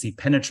vacancy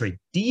penetrates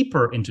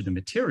deeper into the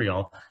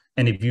material.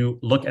 And if you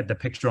look at the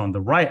picture on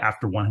the right,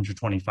 after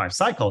 125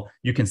 cycle,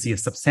 you can see a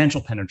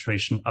substantial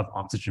penetration of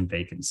oxygen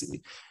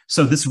vacancy.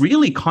 So this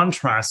really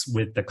contrasts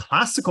with the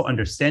classical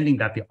understanding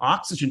that the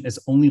oxygen is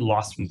only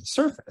lost from the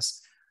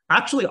surface.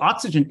 Actually,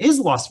 oxygen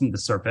is lost from the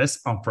surface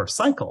on first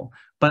cycle,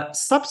 but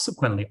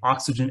subsequently,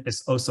 oxygen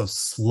is also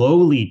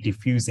slowly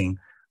diffusing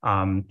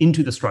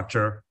into the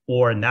structure,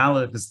 or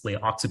analogously,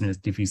 oxygen is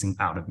diffusing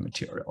out of the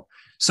material.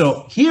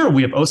 So here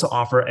we have also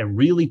offered a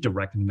really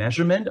direct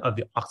measurement of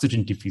the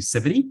oxygen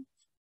diffusivity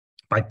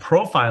by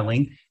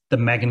profiling the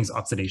manganese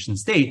oxidation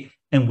state,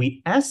 and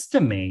we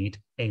estimate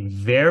a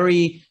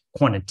very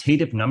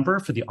quantitative number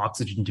for the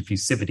oxygen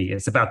diffusivity.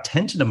 It's about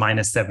 10 to the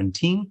minus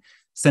 17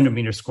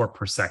 centimeters squared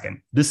per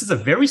second. This is a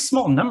very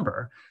small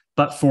number,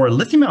 but for a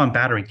lithium-ion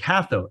battery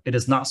cathode, it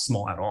is not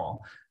small at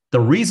all. The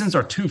reasons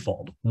are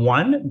twofold.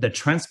 One, the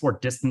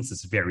transport distance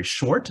is very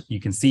short. You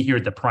can see here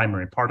the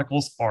primary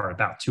particles are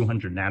about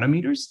 200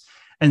 nanometers.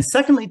 And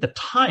secondly, the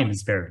time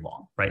is very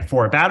long, right?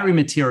 For a battery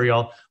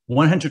material,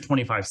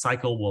 125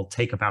 cycle will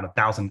take about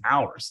 1,000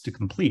 hours to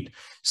complete.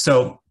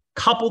 So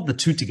couple the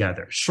two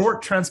together,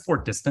 short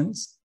transport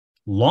distance,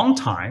 long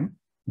time,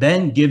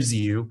 then gives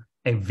you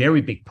a very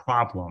big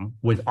problem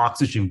with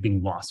oxygen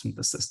being lost from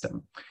the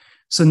system.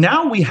 So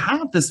now we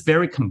have this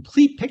very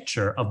complete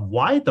picture of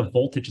why the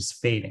voltage is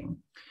fading.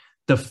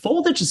 The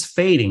voltage is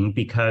fading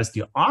because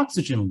the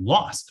oxygen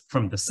lost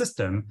from the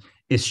system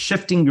is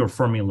shifting your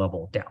Fermi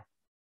level down.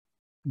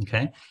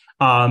 Okay,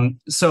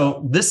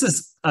 so this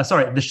is,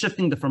 the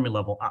shifting the Fermi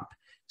level up.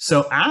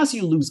 So as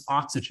you lose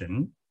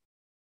oxygen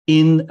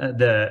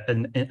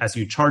as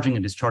you're charging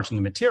and discharging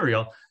the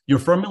material, your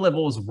Fermi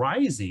level is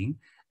rising,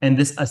 and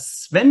this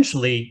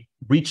eventually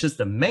reaches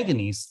the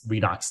manganese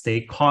redox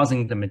state,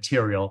 causing the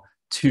material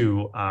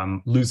to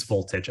lose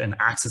voltage and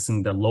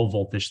accessing the low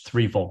voltage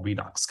 3-volt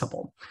redox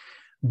couple.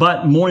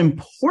 But more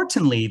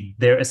importantly,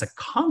 there is a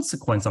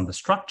consequence on the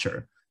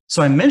structure.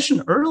 So I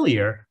mentioned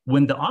earlier,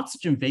 when the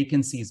oxygen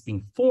vacancy is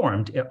being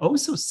formed, it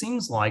also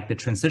seems like the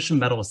transition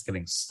metal is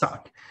getting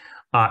stuck.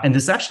 And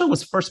this actually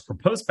was first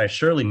proposed by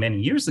Shirley many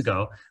years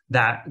ago,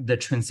 that the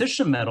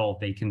transition metal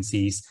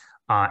vacancies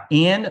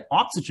and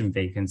oxygen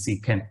vacancy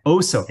can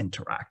also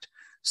interact.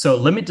 So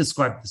let me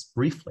describe this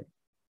briefly.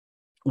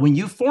 When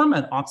you form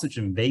an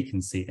oxygen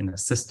vacancy in a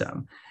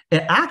system,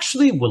 it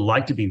actually would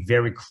like to be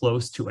very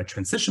close to a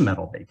transition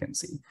metal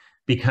vacancy,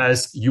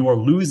 because you are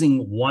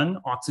losing one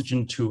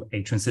oxygen to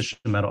a transition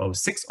metal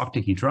O6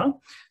 octahedra.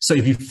 So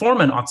if you form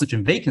an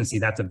oxygen vacancy,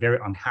 that's a very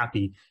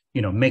unhappy,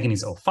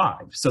 manganese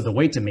O5. So the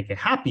way to make it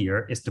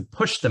happier is to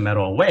push the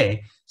metal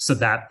away so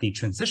that the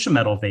transition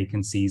metal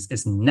vacancies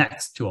is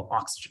next to an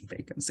oxygen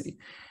vacancy.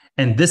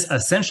 And this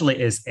essentially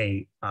is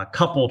a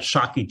coupled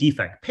Schottky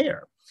defect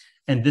pair.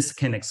 And this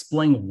can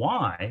explain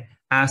why,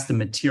 as the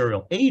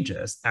material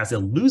ages, as it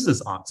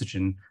loses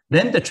oxygen,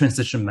 then the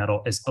transition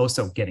metal is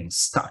also getting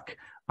stuck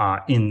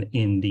in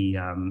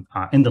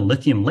the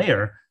lithium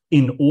layer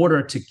in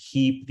order to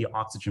keep the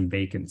oxygen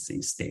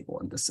vacancy stable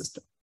in the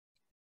system.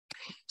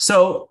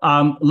 So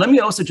let me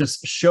also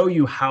just show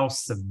you how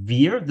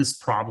severe this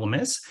problem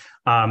is.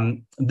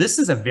 This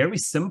is a very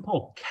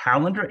simple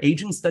calendar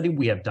aging study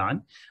we have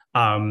done.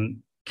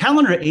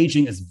 Calendar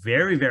aging is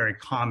very, very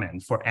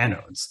common for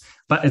anodes,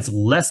 but it's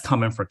less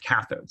common for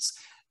cathodes.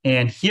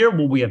 And here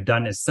what we have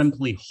done is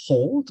simply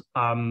hold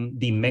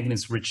the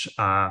manganese-rich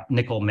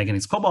nickel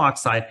manganese cobalt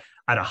oxide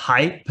at a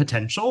high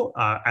potential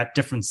at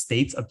different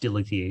states of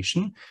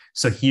dilithiation.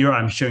 So here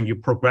I'm showing you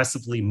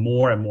progressively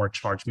more and more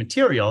charged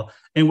material,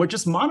 and we're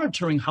just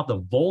monitoring how the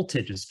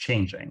voltage is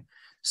changing.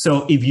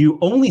 So if you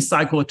only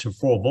cycle it to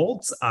 4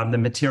 volts, the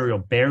material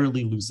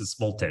barely loses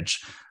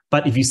voltage.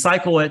 But if you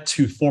cycle it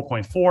to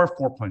 4.4,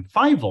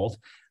 4.5 volt,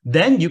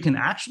 then you can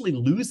actually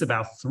lose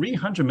about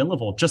 300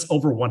 millivolt just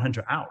over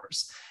 100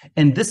 hours.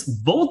 And this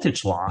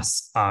voltage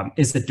loss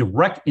is a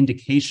direct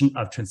indication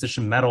of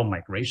transition metal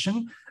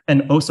migration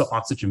and also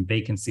oxygen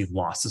vacancy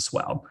loss as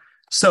well.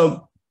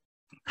 So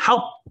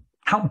how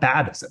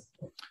bad is it?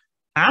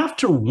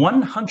 After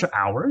 100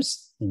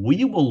 hours,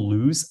 we will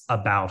lose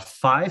about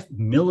 5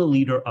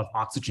 milliliter of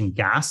oxygen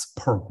gas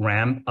per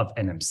gram of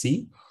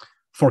NMC.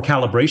 For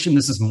calibration,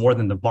 this is more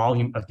than the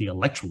volume of the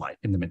electrolyte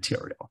in the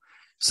material.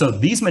 So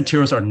these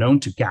materials are known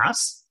to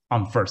gas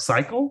on first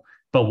cycle,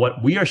 but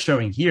what we are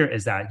showing here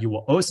is that you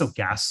will also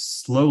gas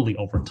slowly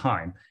over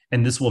time,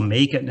 and this will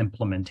make an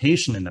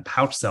implementation in the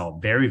pouch cell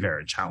very,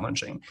 very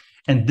challenging.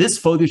 And this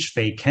voltage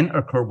fade can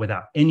occur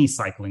without any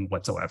cycling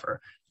whatsoever.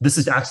 This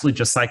is actually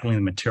just cycling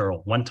the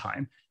material one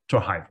time to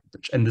a high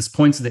voltage. And this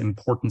points to the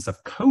importance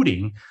of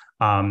coating,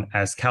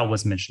 as Cal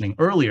was mentioning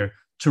earlier,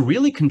 to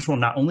really control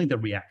not only the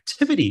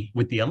reactivity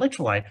with the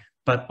electrolyte,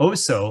 but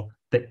also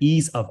the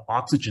ease of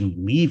oxygen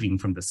leaving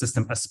from the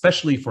system,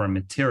 especially for a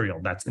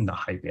material that's in the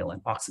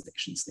high-valent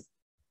oxidation state.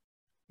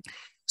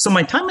 So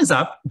my time is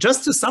up.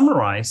 Just to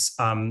summarize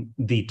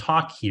the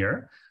talk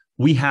here,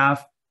 we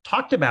have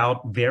talked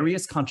about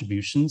various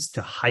contributions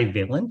to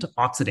high-valent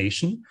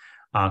oxidation,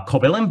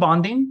 covalent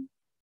bonding,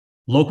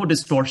 local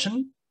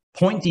distortion,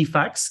 point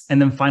defects,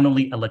 and then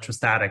finally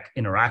electrostatic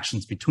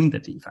interactions between the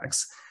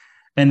defects.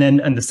 And then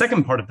in the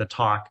second part of the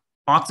talk,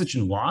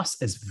 oxygen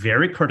loss is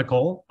very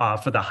critical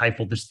for the high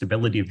voltage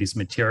stability of this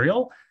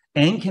material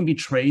and can be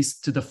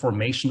traced to the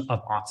formation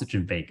of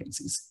oxygen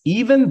vacancies,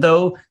 even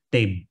though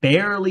they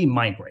barely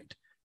migrate.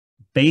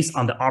 Based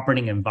on the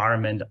operating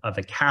environment of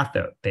a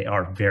cathode, they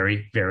are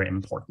very, very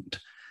important.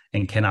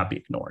 and cannot be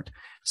ignored.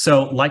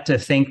 So I'd like to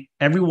thank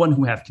everyone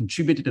who have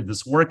contributed to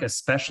this work,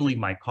 especially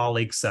my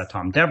colleagues,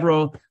 Tom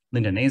Devereaux,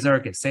 Linda Nazar,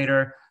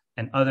 Gesater,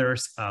 and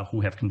others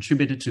who have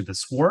contributed to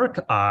this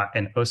work,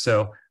 and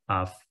also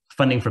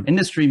funding from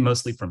industry,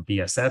 mostly from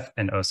BSF,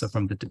 and also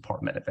from the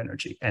Department of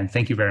Energy. And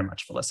thank you very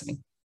much for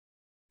listening.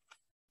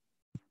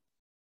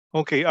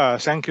 Okay,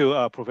 thank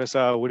you,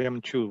 Professor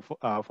William Chu,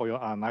 for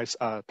your nice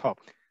talk.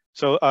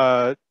 So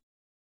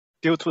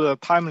due to the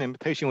time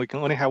limitation, we can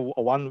only have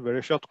one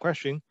very short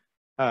question.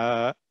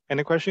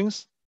 Any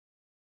questions?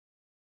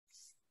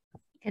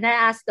 Can I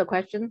ask the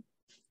question?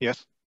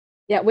 Yes.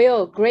 Yeah,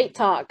 Will, great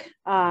talk.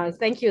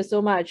 Thank you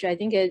so much. I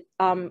think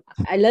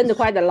I learned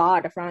quite a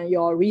lot from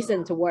your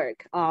recent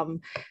work.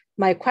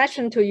 My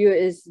question to you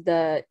is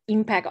the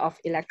impact of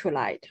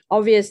electrolyte.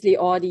 Obviously,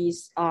 all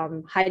these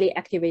highly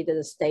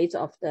activated states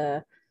of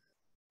the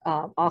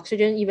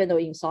oxygen, even though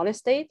in solid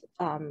state,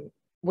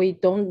 we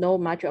don't know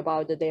much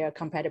about their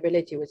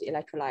compatibility with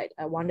electrolyte.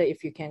 I wonder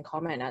if you can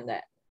comment on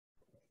that.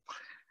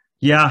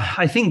 Yeah,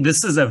 I think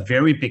this is a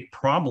very big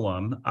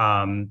problem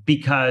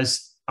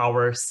because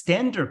our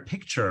standard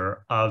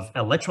picture of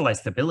electrolyte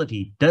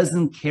stability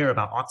doesn't care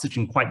about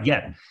oxygen quite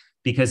yet.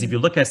 Because if you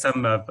look at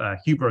some of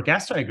Huber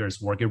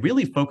Gasteigger's work, it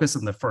really focuses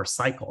on the first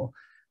cycle.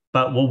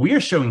 But what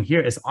we're showing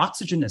here is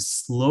oxygen is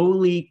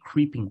slowly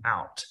creeping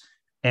out.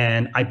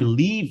 And I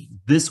believe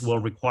this will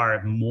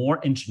require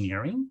more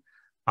engineering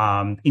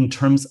in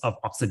terms of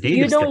oxidative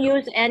You don't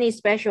stability. use any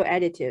special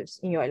additives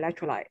in your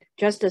electrolyte,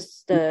 just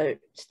the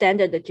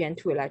standard Gen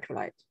 2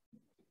 electrolyte.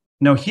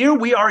 Now here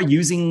we are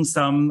using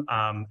some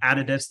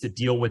additives to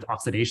deal with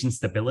oxidation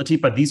stability,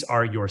 but these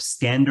are your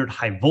standard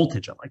high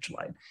voltage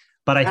electrolyte.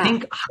 But I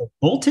think high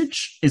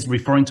voltage is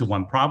referring to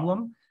one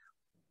problem.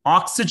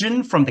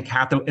 Oxygen from the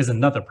cathode is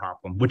another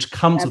problem, which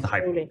comes with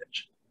high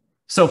voltage.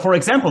 So for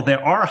example,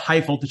 there are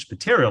high voltage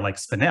material like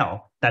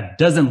spinel that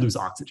doesn't lose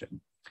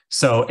oxygen.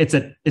 So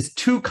it's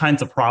two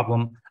kinds of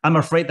problem. I'm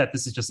afraid that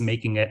this is just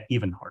making it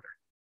even harder.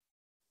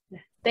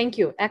 Thank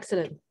you.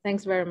 Excellent.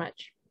 Thanks very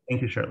much.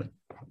 Thank you, Shirley.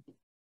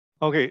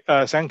 Okay,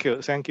 thank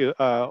you,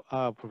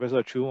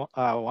 Professor Chu,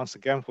 once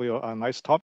again for your nice talk.